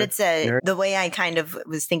 but it's the way I kind of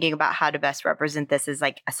was thinking about how to best represent this is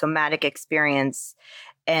like a somatic experience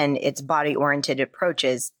and its body oriented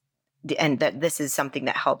approaches. And that this is something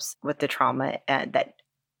that helps with the trauma that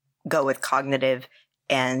go with cognitive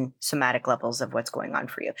and somatic levels of what's going on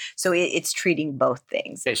for you. So it's treating both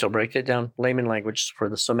things. Okay, so break it down, layman language for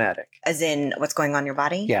the somatic. As in what's going on in your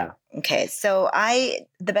body? Yeah. Okay, so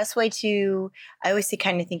the best way I always say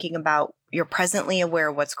kind of thinking about you're presently aware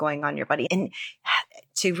of what's going on in your body. And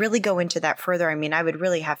to really go into that further, I mean, I would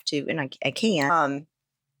really have to, and I can.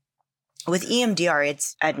 With EMDR,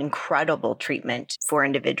 it's an incredible treatment for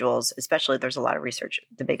individuals, especially there's a lot of research.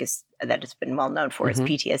 The biggest that it's been well known for is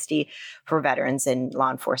PTSD for veterans and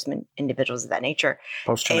law enforcement individuals of that nature.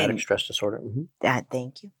 Post-traumatic stress disorder.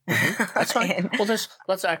 Thank you. That's fine. Well, there's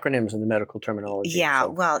lots of acronyms in the medical terminology. Yeah. So.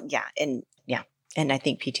 Well, yeah. And I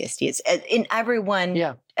think PTSD is in everyone.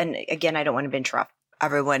 Yeah. And again, I don't want to venture off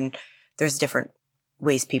everyone. There's different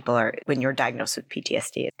ways people are, when you're diagnosed with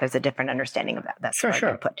PTSD, there's a different understanding of that. That's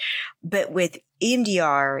sure. But with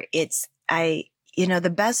EMDR, the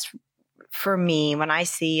best for me when I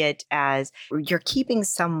see it as you're keeping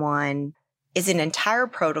someone is an entire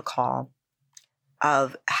protocol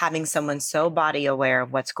of having someone so body aware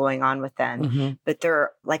of what's going on with them, but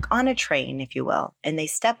they're like on a train, if you will, and they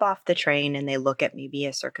step off the train and they look at maybe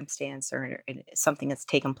a circumstance or something that's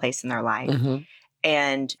taken place in their life.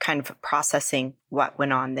 And kind of processing what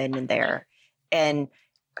went on then and there, and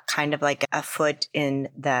kind of like a foot in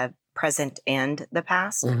the present and the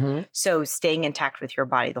past. So staying intact with your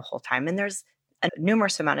body the whole time. And there's a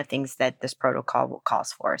numerous amount of things that this protocol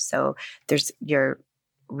calls for. So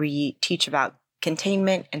we teach about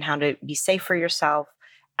containment and how to be safe for yourself.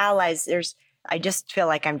 Allies, I just feel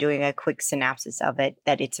like I'm doing a quick synopsis of it,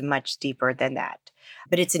 that it's much deeper than that.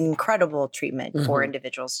 But it's an incredible treatment for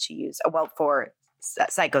individuals to use. Well, for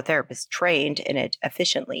psychotherapists trained in it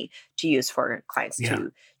efficiently to use for clients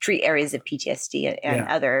to treat areas of PTSD and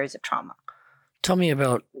other areas of trauma. Tell me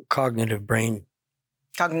about cognitive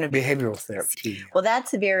behavioral therapy. Well,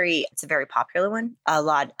 it's a very popular one. A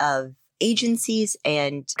lot of agencies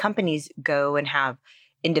and companies go and have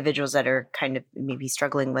individuals that are kind of maybe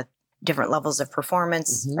struggling with different levels of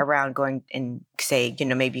performance around going and say,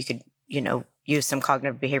 maybe you could, use some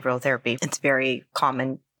cognitive behavioral therapy. It's a very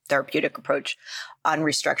common therapeutic approach on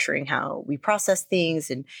restructuring how we process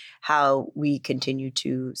things and how we continue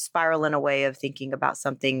to spiral in a way of thinking about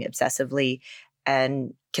something obsessively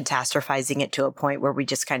and catastrophizing it to a point where we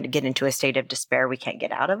just kind of get into a state of despair. We can't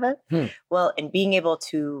get out of it. Well, and being able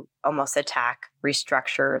to almost attack,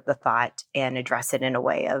 restructure the thought and address it in a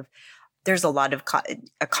way of there's a lot of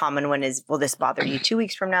a common one is, will this bother you 2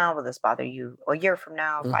 weeks from now? Will this bother you a year from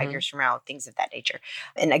now, 5 years from now, things of that nature.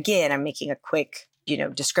 And again, I'm making a quick,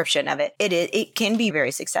 description of it. It can be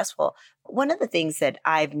very successful. One of the things that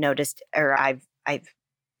I've noticed, or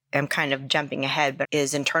I'm kind of jumping ahead, but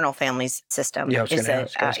is internal families system. Yeah,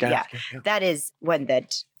 that is one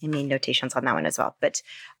that I made notations on that one as well, but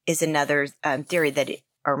is another theory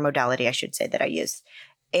or modality, I should say, that I use.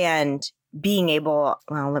 And being able,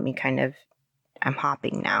 I'm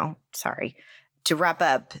hopping now, sorry, to wrap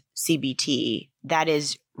up CBT, that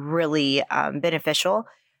is really beneficial.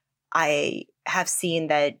 I have seen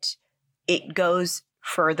that it goes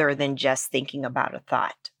further than just thinking about a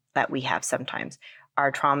thought that we have sometimes.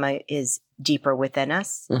 Our trauma is deeper within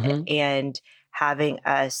us, and having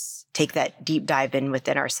us take that deep dive in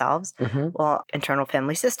within ourselves. Well, internal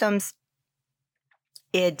family systems,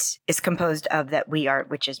 it is composed of that we are,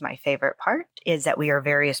 which is my favorite part, is that we are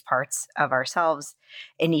various parts of ourselves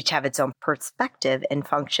and each have its own perspective and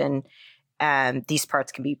function. These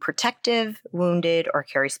parts can be protective, wounded, or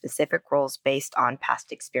carry specific roles based on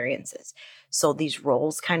past experiences. So these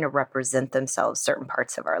roles kind of represent themselves, certain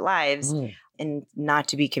parts of our lives. And not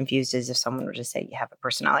to be confused as if someone were to say you have a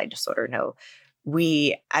personality disorder. No,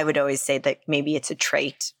 I would always say that maybe it's a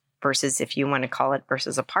trait versus, if you want to call it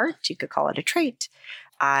versus a part, you could call it a trait.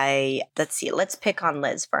 Let's pick on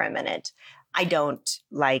Liz for a minute. I don't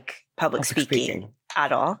like public speaking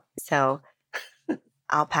at all. So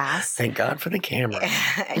I'll pass. Thank God for the camera.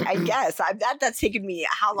 I guess that's taken me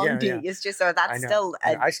how long? It's just so that's still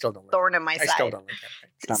I still don't thorn in my side. I still don't like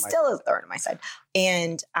that. It's still a thorn in my side,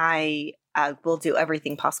 and I will do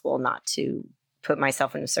everything possible not to put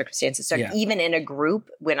myself into circumstances. So even in a group,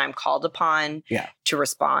 when I'm called upon to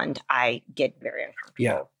respond, I get very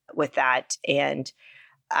uncomfortable with that, and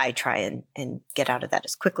I try and get out of that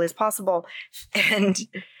as quickly as possible. And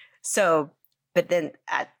so, but then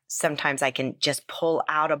sometimes I can just pull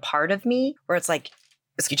out a part of me where it's like,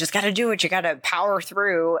 you just got to do it. You got to power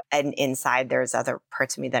through. And inside there's other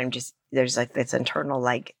parts of me that there's like this internal,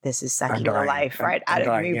 like, this is sucking the life right out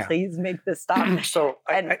of me. Please make this stop. So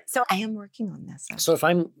I am working on this. So if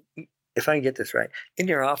I get this right, in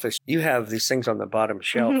your office, you have these things on the bottom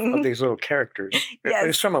shelf of these little characters. Yes.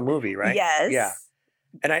 It's from a movie, right? Yes. Yeah.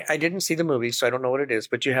 And I didn't see the movie, so I don't know what it is,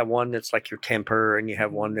 but you have one that's like your temper and you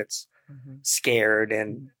have one that's scared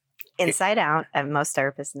and Inside Out, and most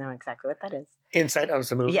therapists know exactly what that is. Inside Out is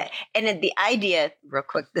the movie. Yeah. And then the idea, real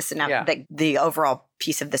quick, the overall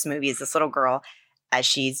piece of this movie is this little girl, as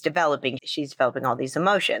she's developing all these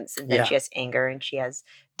emotions. And then she has anger, and she has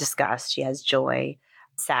disgust, she has joy,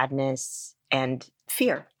 sadness, and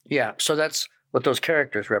fear. Yeah. So that's what those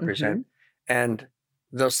characters represent. And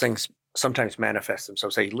those things sometimes manifest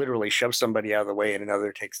themselves. They literally shove somebody out of the way and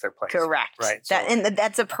another takes their place. Correct. Right.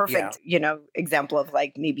 That's a perfect, example of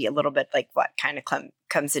like maybe a little bit like what kind of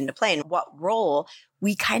comes into play and what role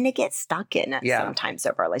we kind of get stuck in at sometimes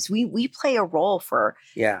of our lives. We play a role for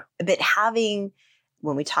but having,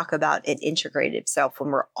 when we talk about an integrated self,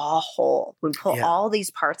 when we're all whole, we pull all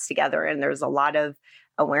these parts together, and there's a lot of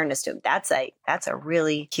awareness to it. That's a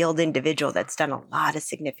really healed individual that's done a lot of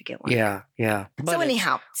significant work. Yeah. So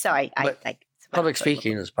anyhow, public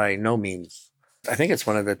speaking is by no means, I think it's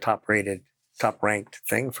one of the top ranked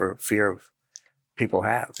thing for fear of people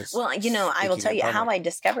have. Well, I will tell you how I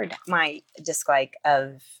discovered my dislike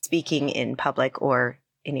of speaking in public or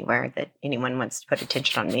anywhere that anyone wants to put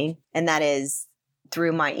attention on me. And that is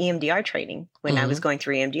through my EMDR training. When I was going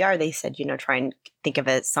through EMDR, they said, try and think of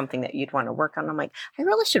it as something that you'd want to work on. I'm like, I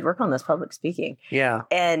really should work on this public speaking. Yeah.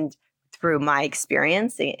 And through my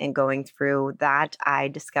experience and going through that, I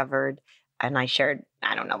discovered, and I shared,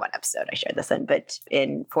 I don't know what episode I shared this in, but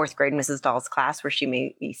in 4th grade, Mrs. Dahl's class, where she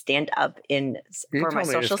made me stand up for my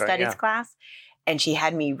social studies class. And she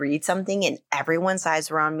had me read something, and everyone's eyes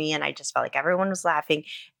were on me, and I just felt like everyone was laughing.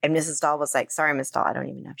 And Mrs. Dahl was like, sorry, Miss Dahl, I don't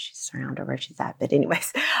even know if she's around or where she's at. But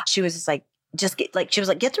anyways, she was just like,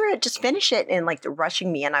 get through it, just finish it, and like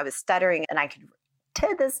rushing me. And I was stuttering, and I could,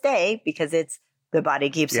 to this day, because it's the body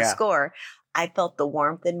keeps the score, I felt the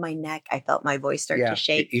warmth in my neck. I felt my voice start to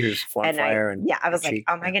shake. Ears on fire. I was like,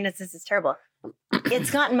 oh my goodness, this is terrible.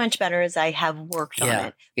 It's gotten much better as I have worked on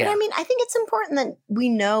it. But I mean, I think it's important that we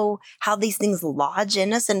know how these things lodge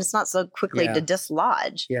in us, and it's not so quickly to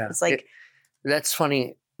dislodge. Yeah. It's like, that's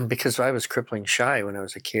funny, because I was crippling shy when I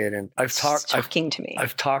was a kid, and I've talked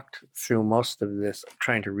through most of this,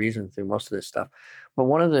 trying to reason through most of this stuff. But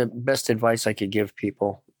one of the best advice I could give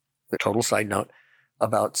people, a total side note,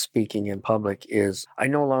 about speaking in public is I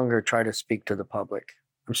no longer try to speak to the public.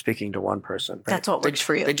 I'm speaking to one person. Right? That's what works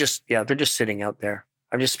for you. They're just sitting out there.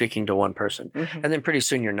 I'm just speaking to one person. Mm-hmm. And then pretty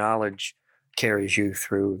soon your knowledge carries you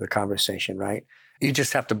through the conversation, right? You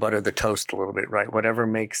just have to butter the toast a little bit, right? Whatever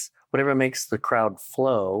makes the crowd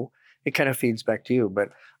flow, it kind of feeds back to you. But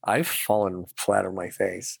I've fallen flat on my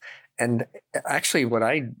face. And actually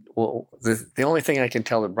the only thing I can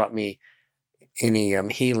tell that brought me any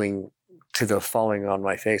healing to the falling on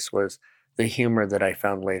my face was the humor that I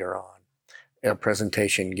found later on. A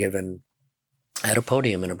presentation given at a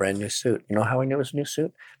podium in a brand new suit. You know how I knew it was a new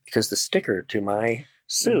suit? Because the sticker to my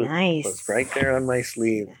suit was right there on my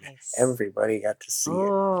sleeve. Nice. Everybody got to see it.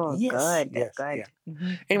 Oh, good. Yes, good. Yeah.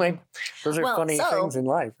 Mm-hmm. Anyway, those are funny things in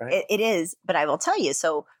life, right? It is, but I will tell you,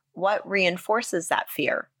 so what reinforces that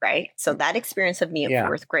fear, right? So that experience of me at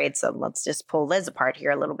fourth grade, so let's just pull Liz apart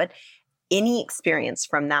here a little bit. Any experience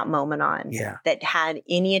from that moment on that had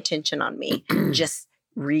any attention on me just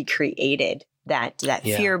recreated that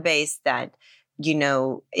fear base, that,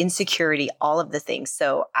 insecurity, all of the things.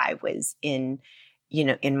 So I was in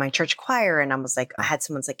my church choir, and I was like, I had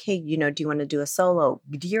someone's like, hey, do you want to do a solo?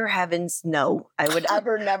 Dear heavens, no, I would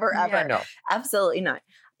ever, never, ever. No. Absolutely not.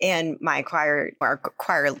 And our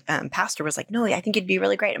choir pastor was like, no, I think it'd be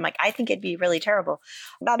really great. I'm like, I think it'd be really terrible.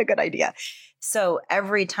 Not a good idea. So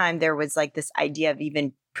every time there was like this idea of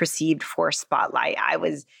even perceived for spotlight, I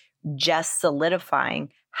was just solidifying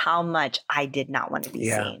how much I did not want to be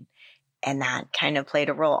seen. And that kind of played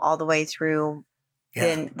a role all the way through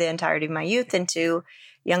the entirety of my youth into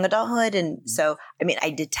young adulthood. And so, I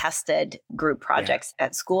detested group projects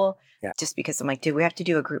at school just because I'm like, dude, we have to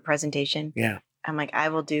do a group presentation. Yeah. I'm like, I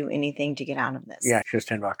will do anything to get out of this. Yeah, just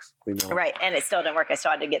 $10. Right. And it still didn't work. I still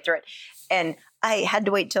had to get through it. And I had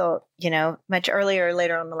to wait till, much earlier or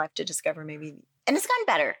later on in life to discover maybe, and it's gotten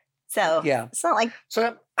better. So it's not like.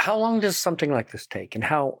 So how long does something like this take? And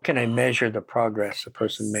how can I measure the progress a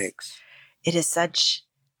person makes? It is such.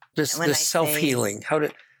 This self-healing.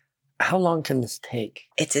 How long can this take?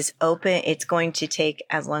 It's as open. It's going to take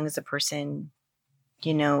as long as a person,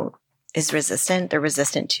 is resistant. They're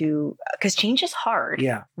resistant to, because change is hard.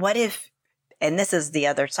 Yeah. What if, and this is the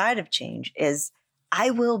other side of change, is I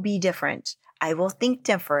will be different. I will think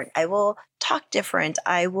different. I will talk different.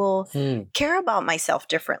 I will care about myself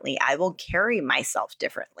differently. I will carry myself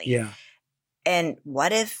differently. Yeah. And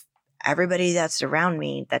what if everybody that's around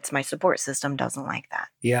me, that's my support system, doesn't like that?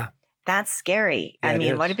 Yeah. That's scary.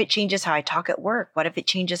 Yeah, what if it changes how I talk at work? What if it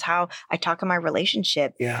changes how I talk in my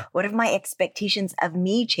relationship? Yeah. What if my expectations of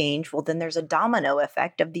me change? Well, then there's a domino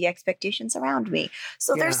effect of the expectations around me.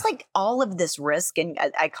 So there's like all of this risk. And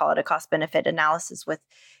I call it a cost benefit analysis with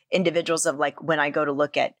individuals of like, when I go to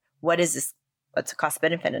look at what's a cost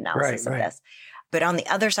benefit analysis of this. But on the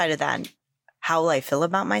other side of that, how will I feel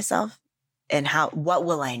about myself? And what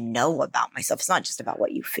will I know about myself? It's not just about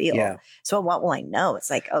what you feel. Yeah. So what will I know? It's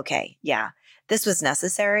like, okay, this was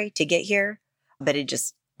necessary to get here, but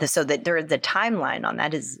so that the timeline on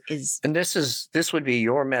that is. And this would be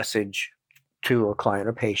your message to a client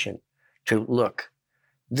or patient to look,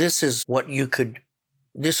 this is what you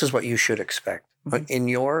should expect. But in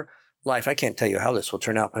your life, I can't tell you how this will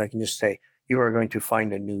turn out, but I can just say you are going to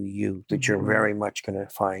find a new you that you're very much going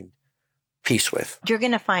to find peace with. You're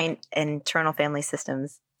going to find internal family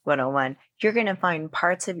systems 101. You're going to find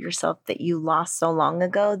parts of yourself that you lost so long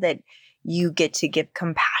ago that you get to give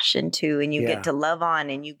compassion to, and you get to love on,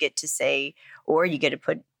 and you get to say, or you get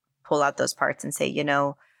to pull out those parts and say,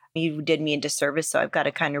 you did me a disservice, so I've got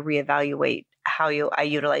to kind of reevaluate how I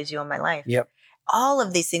utilize you in my life. Yep. All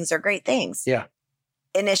of these things are great things. Yeah.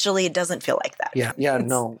 Initially, it doesn't feel like that. Yeah. Yeah.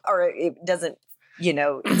 No. Or it doesn't.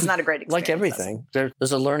 It's not a great experience. Like everything,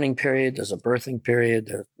 there's a learning period, there's a birthing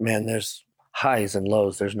period. There's highs and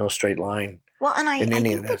lows. There's no straight line. Well, and I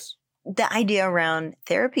think of this. The idea around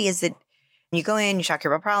therapy is that you go in, you talk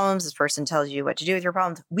about problems. This person tells you what to do with your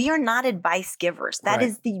problems. We are not advice givers. That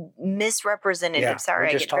is the misrepresentative. Yeah, sorry,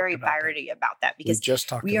 I get very fiery about that because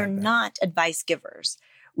we are not advice givers.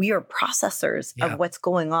 We are processors of what's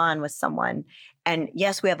going on with someone. And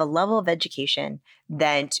yes, we have a level of education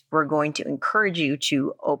that we're going to encourage you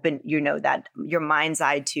to open, that your mind's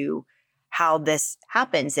eye to how this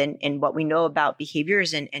happens and what we know about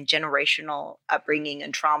behaviors and generational upbringing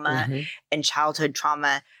and trauma and childhood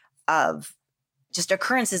trauma of just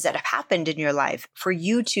occurrences that have happened in your life, for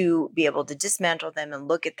you to be able to dismantle them and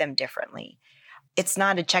look at them differently. It's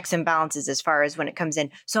not a checks and balances as far as when it comes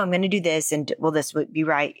in. So I'm going to do this, and will this be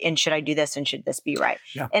right? And should I do this? And should this be right?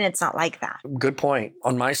 Yeah. And it's not like that. Good point.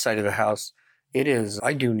 On my side of the house, it is.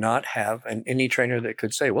 I do not have any trainer that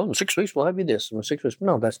could say, well, in 6 weeks, we'll have you this. In 6 weeks.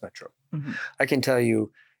 No, that's not true. Mm-hmm. I can tell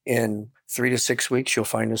you in 3 to 6 weeks, you'll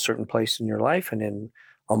find a certain place in your life. And in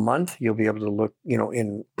a month, you'll be able to look,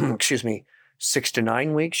 in, 6 6 to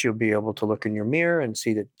 9 weeks, you'll be able to look in your mirror and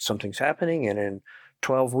see that something's happening. And in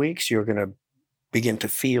 12 weeks, you're going to begin to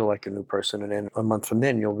feel like a new person. And then a month from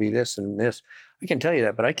then, you'll be this and this. I can tell you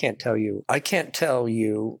that, but I can't tell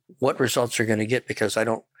you what results you're going to get, because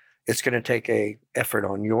it's going to take a effort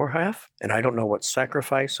on your half. And I don't know what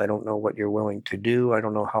sacrifice. I don't know what you're willing to do. I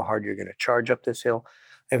don't know how hard you're going to charge up this hill.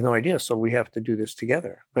 I have no idea. So we have to do this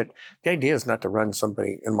together. But the idea is not to run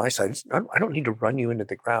somebody on my side. I don't need to run you into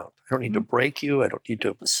the ground. I don't need to break you. I don't need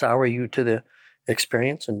to sour you to the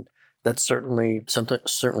experience. And that's certainly something,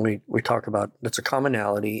 we talk about. That's a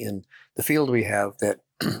commonality in the field we have, that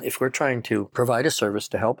if we're trying to provide a service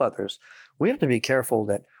to help others, we have to be careful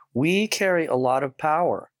that we carry a lot of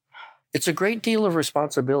power. It's a great deal of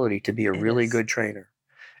responsibility to be a really good trainer.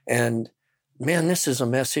 And man, this is a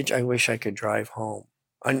message I wish I could drive home.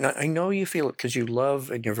 I know you feel it because you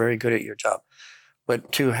love and you're very good at your job.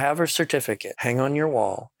 But to have a certificate hang on your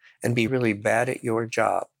wall and be really bad at your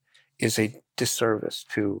job is a disservice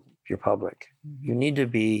to your public. You need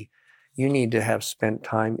to have spent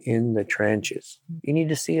time in the trenches. You need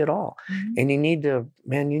to see it all. And you need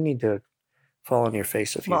to fall on your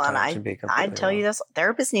face a few times and be completely I'd tell you this,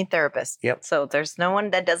 therapists need therapists. Yep. So there's no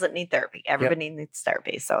one that doesn't need therapy. Everybody needs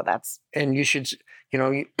therapy. So that's... And you should,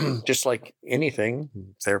 just like anything,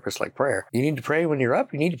 therapists like prayer. You need to pray when you're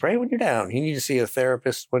up. You need to pray when you're down. You need to see a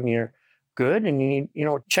therapist when you're good, and you need,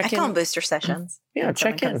 check in. I call them booster sessions. Yeah,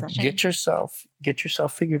 check in. Get yourself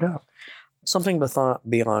figured out. Something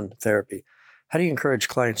beyond therapy. How do you encourage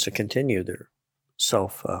clients to continue their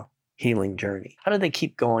self-healing journey? How do they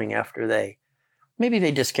keep going after maybe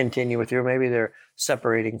they discontinue with you, or maybe they're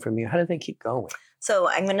separating from you? How do they keep going? So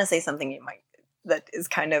I'm going to say something that is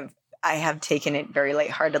kind of, I have taken it very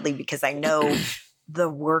lightheartedly, because I know the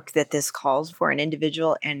work that this calls for an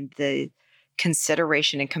individual and the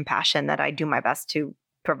consideration and compassion that I do my best to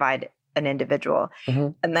provide an individual.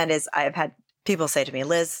 And that is, I have had people say to me,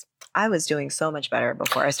 Liz, I was doing so much better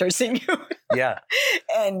before I started seeing you. Yeah.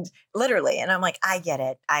 And literally, and I'm like, I get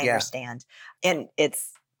it. I understand. And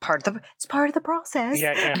it's part of the process.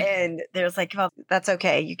 Yeah. And there's like, well, that's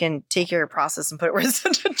okay. You can take your process and put it where it's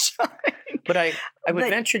to shine. But I would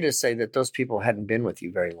venture to say that those people hadn't been with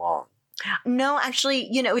you very long. No, actually,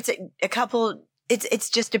 it's a couple, it's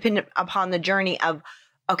just dependent upon the journey of,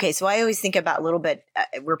 okay, so I always think about a little bit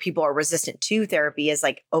where people are resistant to therapy as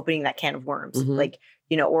like opening that can of worms, like,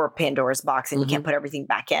 or Pandora's box, and you can't put everything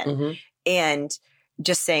back in. And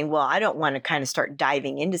just saying, well, I don't want to kind of start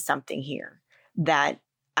diving into something here that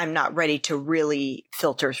I'm not ready to really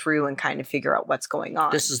filter through and kind of figure out what's going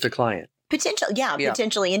on. This is the client.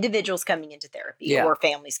 Potentially individuals coming into therapy or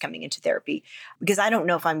families coming into therapy, because I don't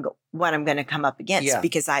know if what I'm going to come up against,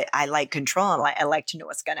 because I like control. I like to know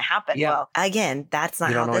what's going to happen. Yeah. Well, again, that's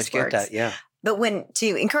not how this works. You don't always get that. But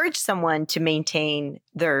to encourage someone to maintain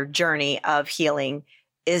their journey of healing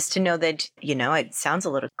is to know that, it sounds a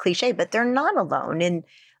little cliche, but they're not alone. And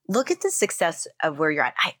look at the success of where you're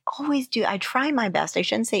at. I always do. I try my best. I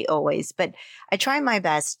shouldn't say always, but I try my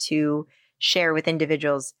best to share with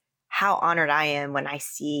individuals how honored I am when I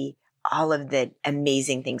see all of the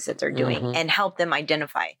amazing things that they're doing and help them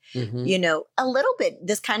identify, a little bit.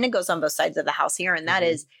 This kind of goes on both sides of the house here. And that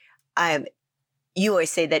is, you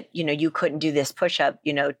always say that, you couldn't do this push-up,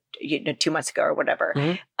 2 months ago or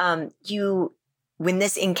whatever. When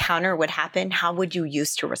this encounter would happen, how would you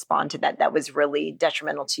used to respond to that? That was really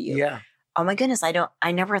detrimental to you. Yeah. Oh my goodness.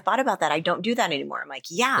 I never thought about that. I don't do that anymore. I'm like,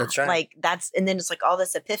 yeah, that's right. and then it's like all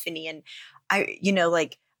this epiphany, and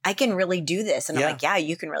I can really do this. And I'm like, yeah,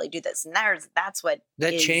 you can really do this. And that's what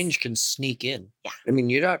change can sneak in. Yeah. I mean,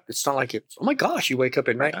 it's not like oh my gosh, you wake up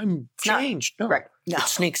at night, I'm changed. No. Right. No. It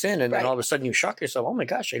sneaks in, and then all of a sudden you shock yourself. Oh my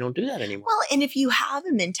gosh, I don't do that anymore. Well, and if you have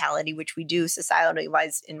a mentality, which we do societally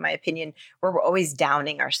wise, in my opinion, where we're always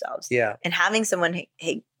downing ourselves. Yeah. And having someone,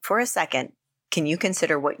 hey, for a second, can you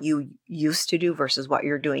consider what you used to do versus what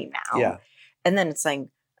you're doing now? Yeah. And then it's like,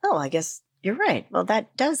 oh, I guess you're right. Well,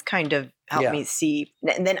 that does kind of help me see.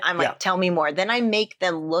 And then I'm like, tell me more. Then I make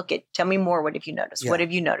them tell me more. What have you noticed? What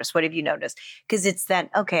have you noticed? What have you noticed? Because it's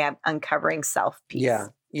that, okay, I'm uncovering self piece. Yeah.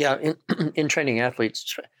 Yeah. In training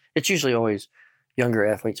athletes, it's usually always younger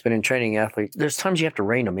athletes, but in training athletes, there's times you have to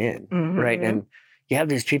rein them in, right? And you have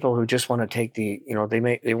these people who just want to take they want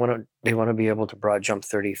to be able to broad jump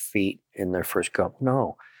 30 feet in their first go.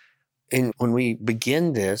 No. And when we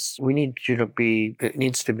begin this, it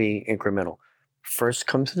needs to be incremental. First,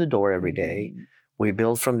 come to the door every day. We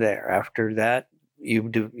build from there. After that, you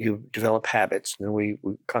develop habits, and then we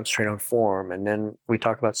concentrate on form, and then we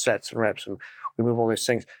talk about sets and reps, and we move all these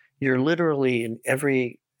things. You're literally in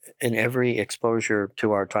every in every exposure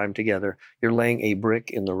to our time together, you're laying a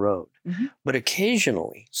brick in the road. But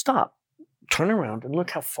occasionally, stop, turn around and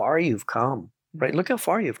look how far you've come, right? Look how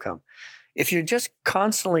far you've come. If you're just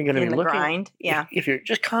constantly going to be looking, grind, if you're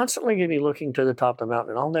just constantly going to be looking to the top of the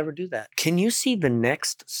mountain, and I'll never do that. Can you see the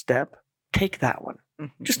next step? Take that one.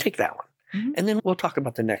 Just take that one. And then we'll talk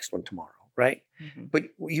about the next one tomorrow, right? But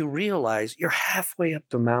you realize you're halfway up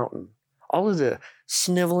the mountain. All of the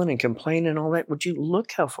sniveling and complaining and all that, would you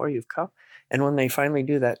look how far you've come? And when they finally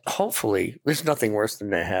do that, hopefully, there's nothing worse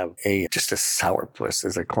than to have just a sourpuss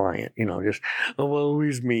as a client, just, oh, woe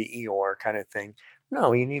is me, Eeyore kind of thing.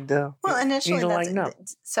 No, you need to. Well, initially,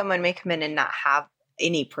 someone may come in and not have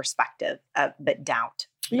any perspective, but doubt,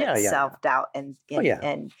 self-doubt, and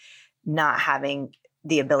not having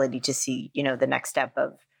the ability to see, the next step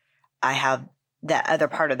of, I have. That other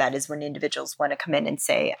part of that is when individuals want to come in and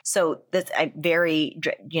say, so I'm very,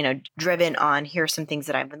 driven on, here are some things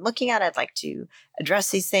that I've been looking at. I'd like to address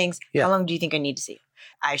these things. How long do you think I need to see?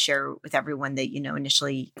 I share with everyone that,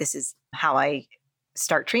 initially this is how I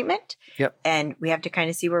start treatment. And we have to kind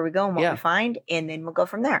of see where we go and what we find. And then we'll go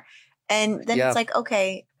from there. And then it's like,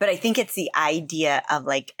 okay, but I think it's the idea of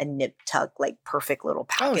like a nip tuck, like perfect little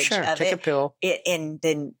package of take a pill. And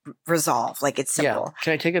then resolve. Like it's simple. Yeah.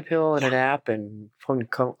 Can I take a pill and an app and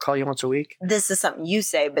call you once a week? This is something you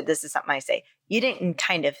say, but this is something I say. You didn't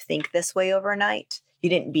kind of think this way overnight. You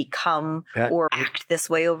didn't become or act this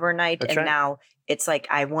way overnight. That's and now it's like,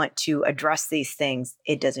 I want to address these things.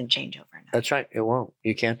 It doesn't change overnight. That's right. It won't.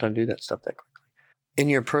 You can't undo that stuff that quickly. In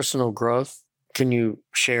your personal growth, can you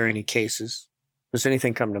share any cases? Does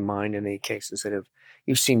anything come to mind in any cases that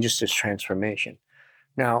you've seen just this transformation?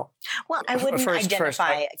 Now, well, I wouldn't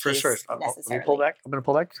identify a case necessarily. I'm going to pull back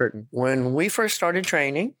the curtain. When we first started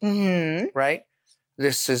training, right?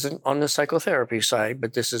 This isn't on the psychotherapy side,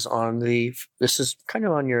 but this is kind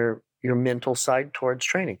of on your mental side towards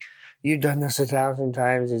training. You've done this 1,000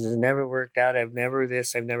 times. This has never worked out.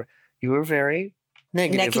 You were very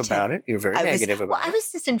negative about it. You're very negative about it. Well, I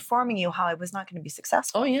was just informing you how I was not going to be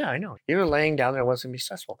successful. Oh, yeah, I know. You were laying down that I wasn't going to be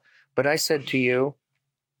successful. But I said to you,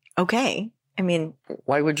 okay. I mean,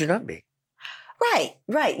 why would you not be? Right.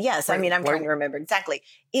 Yes. I mean, I'm trying to remember exactly.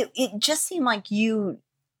 It just seemed like you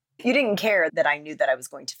didn't care that I knew that I was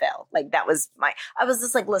going to fail. Like I was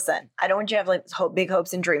just like, listen, I don't want you to have like big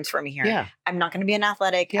hopes and dreams for me here. Yeah. I'm not going to be an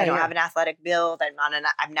athletic. I don't have an athletic build.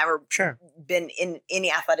 I've never been in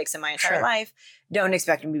any athletics in my entire life. Don't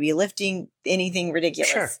expect me to be lifting anything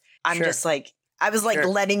ridiculous. I'm just like, I was like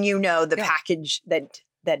letting you know the package that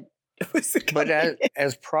was coming. But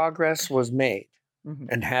as progress was made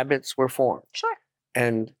and habits were formed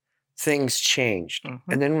and things changed.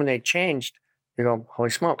 And then when they changed, you go, holy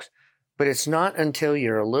smokes. But it's not until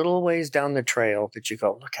you're a little ways down the trail that you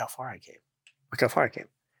go, look how far I came. Look how far I came.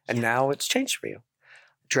 And now it's changed for you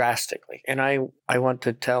drastically. And I want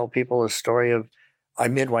to tell people a story of, I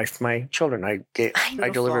midwifed my children. I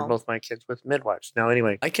delivered both my kids with midwives. Now,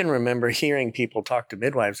 anyway, I can remember hearing people talk to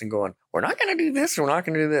midwives and going, we're not going to do this. We're not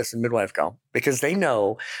going to do this. And midwives go, because they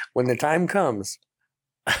know when the time comes,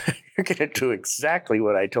 you're going to do exactly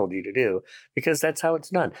what I told you to do, because that's how it's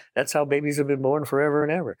done. That's how babies have been born forever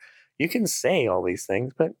and ever. You can say all these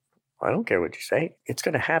things, but I don't care what you say. It's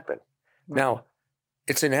going to happen. Now,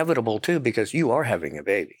 it's inevitable too, because you are having a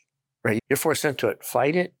baby, right? You're forced into it.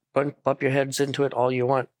 Fight it, bump your heads into it all you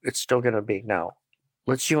want. It's still going to be. Now,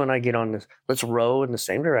 let's you and I get on this. Let's row in the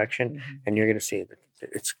same direction, and you're going to see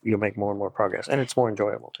that you'll make more and more progress, and it's more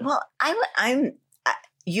enjoyable too. Well, I'm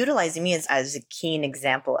utilizing me as a keen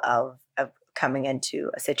example of coming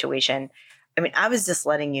into a situation. I mean, I was just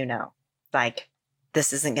letting you know, like,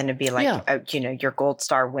 this isn't going to be like, your gold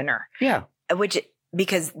star winner. Yeah.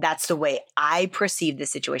 Because that's the way I perceived the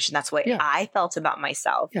situation. That's the way I felt about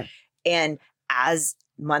myself. Yeah. And as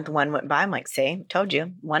month one went by, I'm like, see, told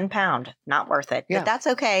you, 1 pound, not worth it. Yeah. But that's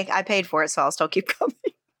okay. I paid for it, so I'll still keep coming.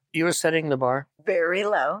 You were setting the bar very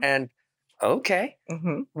low. And okay.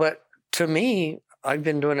 But to me, I've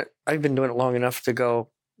been doing it long enough to go,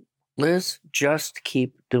 Liz, just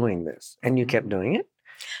keep doing this. And you kept doing it.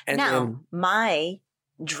 And now, my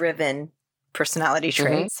driven personality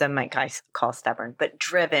trait, some might call stubborn, but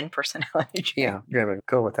driven personality trait. Yeah, driven.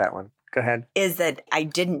 Go with that one. Go ahead. Is that I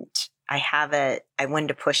wanted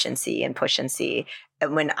to push and see.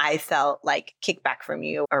 And when I felt like kickback from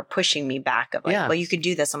you or pushing me back of like, well, you could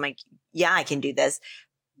do this. I'm like, yeah, I can do this.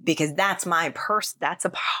 Because that's my that's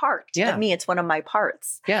a part of me. It's one of my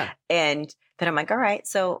parts. Yeah. And then I'm like, all right.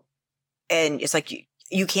 So, and it's like,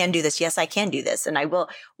 you can do this. Yes, I can do this. And I will.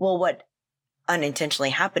 Well, what unintentionally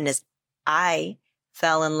happened is I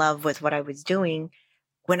fell in love with what I was doing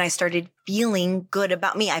when I started feeling good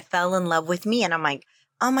about me, I fell in love with me. And I'm like,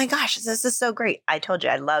 oh my gosh, this is so great. I told you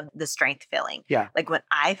I love the strength feeling. Yeah. Like when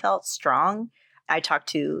I felt strong, I talked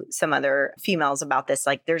to some other females about this.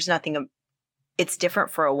 Like there's nothing, it's different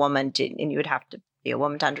for a woman to, and you would have to be a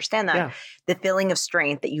woman to understand that. Yeah. The feeling of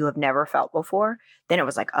strength that you have never felt before, then it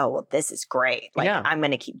was like, oh, well, this is great. Like I'm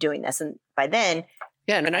going to keep doing this. And by then.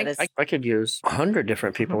 Yeah. And I could use 100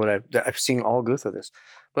 different people that I've seen all go through this.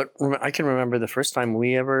 But I can remember the first time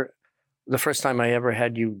I ever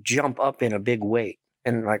had you jump up in a big weight.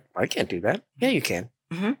 And like, I can't do that. Yeah, you can.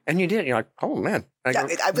 Mm-hmm. And you did. You're like, oh, man. I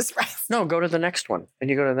was surprised. No, go to the next one. And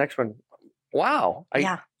you go to the next one. Wow.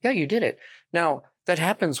 Yeah, you did it. Now, that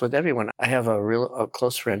happens with everyone. I have a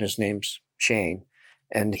close friend. His name's Shane.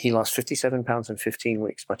 And he lost 57 pounds in 15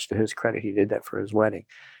 weeks. Much to his credit, he did that for his wedding.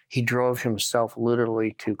 He drove himself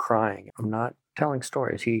literally to crying. I'm not telling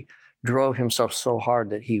stories. He drove himself so hard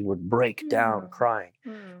that he would break down crying.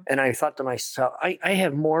 And I thought to myself, I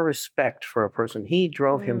have more respect for a person. He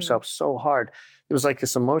drove himself so hard. It was like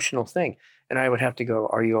this emotional thing. And I would have to go,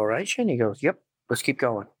 are you all right, Shane? He goes, yep, let's keep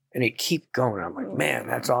going. And he'd keep going. I'm like, man,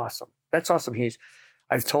 that's awesome. That's awesome.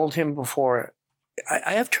 I've told him before,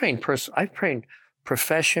 I've trained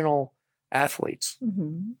professional athletes.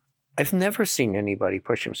 Mm-hmm. I've never seen anybody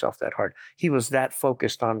push himself that hard. He was that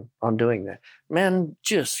focused on doing that. Man,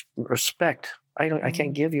 just respect. I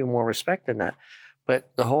can't give you more respect than that.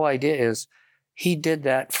 But the whole idea is he did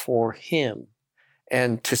that for him.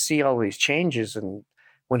 And to see all these changes, and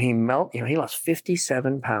when he he lost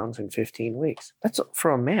 57 pounds in 15 weeks. That's,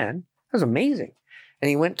 for a man, that's amazing. And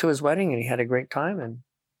he went to his wedding and he had a great time, and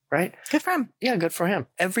right? Good for him. Yeah, good for him.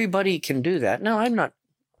 Everybody can do that. No, I'm not.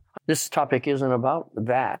 This topic isn't about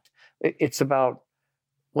that. It's about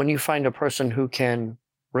when you find a person who can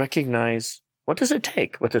recognize, what does it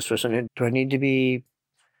take with this person? Do I need to be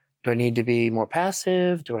more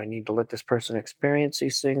passive? Do I need to let this person experience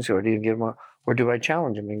these things? Or do you give them or do I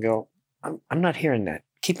challenge them and go, I'm not hearing that.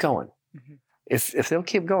 Keep going. Mm-hmm. If they'll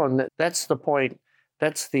keep going, that's the point.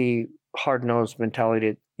 That's the hard-nosed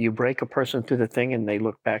mentality. You break a person through the thing and they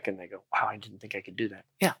look back and they go, wow, I didn't think I could do that.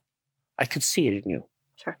 Yeah, I could see it in you.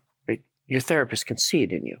 Sure. Right? Your therapist can see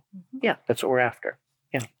it in you. Mm-hmm. Yeah, that's what we're after.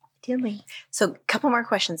 Yeah. Ideally. So a couple more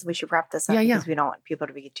questions. We should wrap this up because we don't want people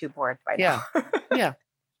to be too bored by now. Yeah.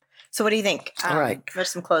 So what do you think? All right.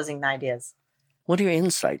 There's some closing ideas. What are your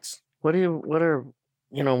insights? What are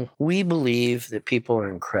we believe that people are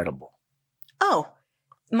incredible. Oh,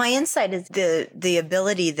 my insight is the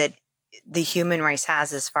ability that the human race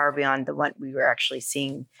has is far beyond what we were actually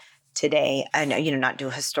seeing today. And, not do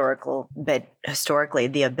historical, but historically,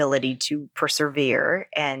 the ability to persevere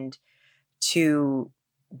and to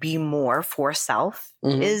be more for self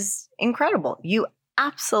is incredible. You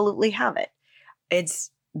absolutely have it.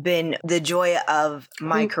 It's been the joy of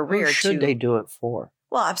my career. Who should they do it for?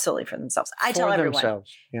 Well, absolutely for themselves. I tell everyone,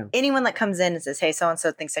 anyone that comes in and says, hey,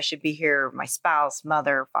 so-and-so thinks I should be here, my spouse,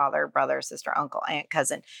 mother, father, brother, sister, uncle, aunt,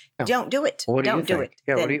 cousin, don't do it. Well, don't do it.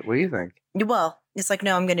 Yeah, what do you think? Well, it's like,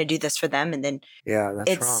 no, I'm going to do this for them. And then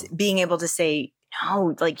that's wrong. Being able to say,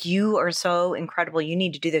 no, like you are so incredible. You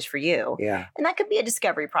need to do this for you. Yeah. And that could be a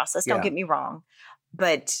discovery process. Don't get me wrong.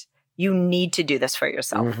 But you need to do this for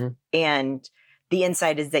yourself. Mm-hmm. And the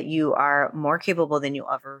insight is that you are more capable than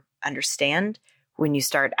you'll ever understand when you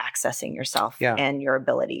start accessing yourself and your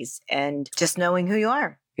abilities and just knowing who you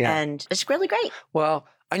are. Yeah. And it's really great. Well,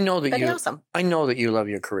 I know that awesome. I know that you love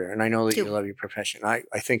your career and I know that you love your profession. I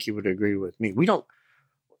think you would agree with me. We're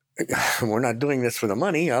not doing this for the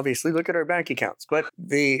money. Obviously, look at our bank accounts. But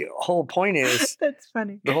the whole point is that's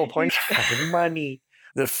funny. The whole point is money.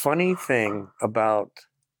 The funny thing about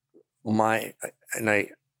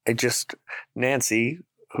Nancy,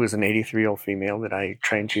 who's an 83-year-old female that I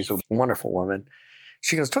trained, she's a wonderful woman.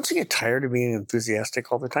 She goes, don't you get tired of being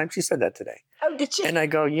enthusiastic all the time? She said that today. Oh, did she? And I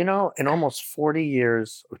go, in almost 40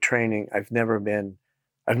 years of training, I've never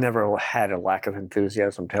had a lack of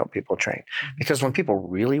enthusiasm to help people train. Because when people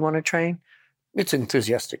really want to train, it's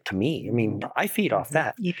enthusiastic to me. I mean, I feed off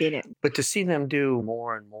that. You feed it. But to see them do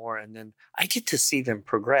more and more, and then I get to see them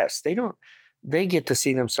progress. They get to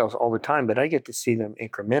see themselves all the time, but I get to see them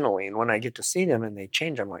incrementally. And when I get to see them and they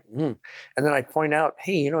change, I'm like, And then I point out,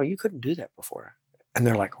 hey, you couldn't do that before. And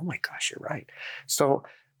they're like, oh my gosh, you're right. So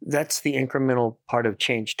that's the incremental part of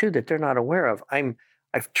change too, that they're not aware of.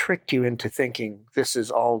 I've tricked you into thinking this is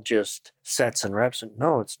all just sets and reps. And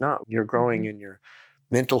no, it's not. You're growing in your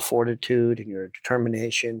mental fortitude and your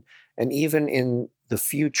determination, and even in the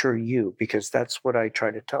future you, because that's what I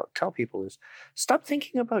try to tell people is stop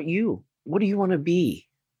thinking about you. What do you want to be?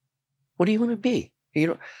 What do you want to be?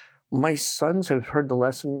 My sons have heard the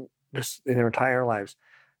lesson in their entire lives.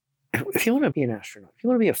 if you want to be an astronaut, if you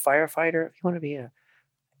want to be a firefighter, if you want to be a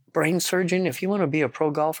brain surgeon, if you want to be a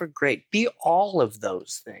pro golfer, great. Be all of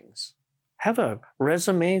those things. Have a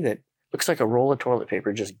resume that looks like a roll of toilet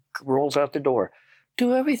paper, just rolls out the door.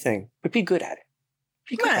 Do everything, but be good at it.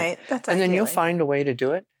 Be good at it. That's and then you'll find a way to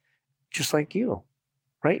do it just like you,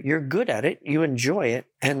 right? You're good at it. You enjoy it.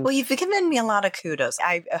 And well, you've given me a lot of kudos.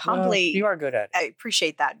 I humbly, you are good at it. I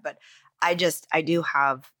appreciate that. But I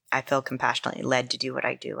feel compassionately led to do what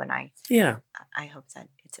I do. And I hope that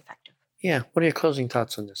it's effective. Yeah. What are your closing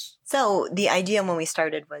thoughts on this? So the idea when we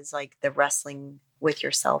started was like the wrestling with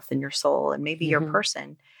yourself and your soul and maybe your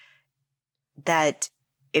person, that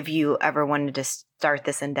if you ever wanted to start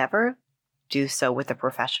this endeavor, do so with a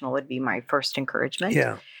professional would be my first encouragement.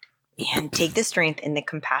 Yeah. And take the strength and the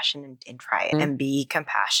compassion and try it and be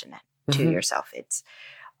compassionate to yourself. It's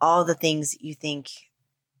all the things you think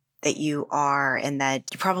that you are and that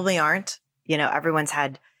you probably aren't. You know, everyone's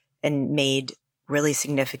had and made really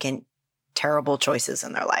significant, terrible choices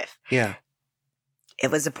in their life. Yeah. It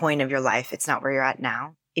was a point of your life. It's not where you're at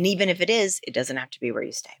now. And even if it is, it doesn't have to be where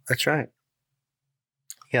you stay. That's right.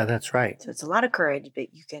 Yeah, that's right. So it's a lot of courage,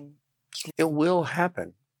 but you can. It will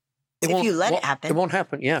happen. If you let it happen. It won't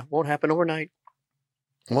happen. Yeah, it won't happen overnight.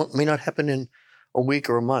 May not happen in a week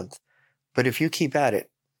or a month. But if you keep at it,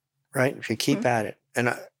 right? If you keep at it.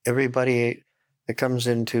 And everybody that comes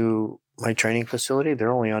into my training facility,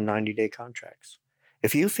 they're only on 90-day contracts.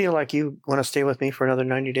 If you feel like you want to stay with me for another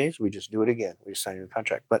 90 days, we just do it again. We sign you a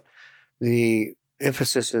contract. But the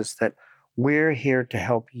emphasis is that we're here to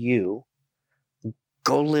help you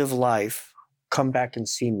go live life, come back and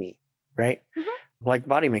see me, right? Like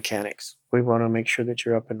body mechanics. We want to make sure that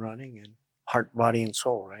you're up and running and heart, body, and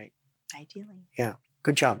soul, right? Ideally. Yeah.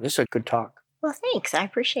 Good job. This is a good talk. Well, thanks. I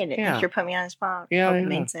appreciate it. Yeah. You're putting me on the spot.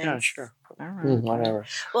 Yeah, sure. All right. Whatever.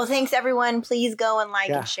 Well, thanks, everyone. Please go and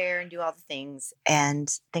like and share and do all the things. And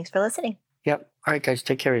thanks for listening. Yep. All right, guys.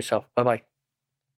 Take care of yourself. Bye-bye.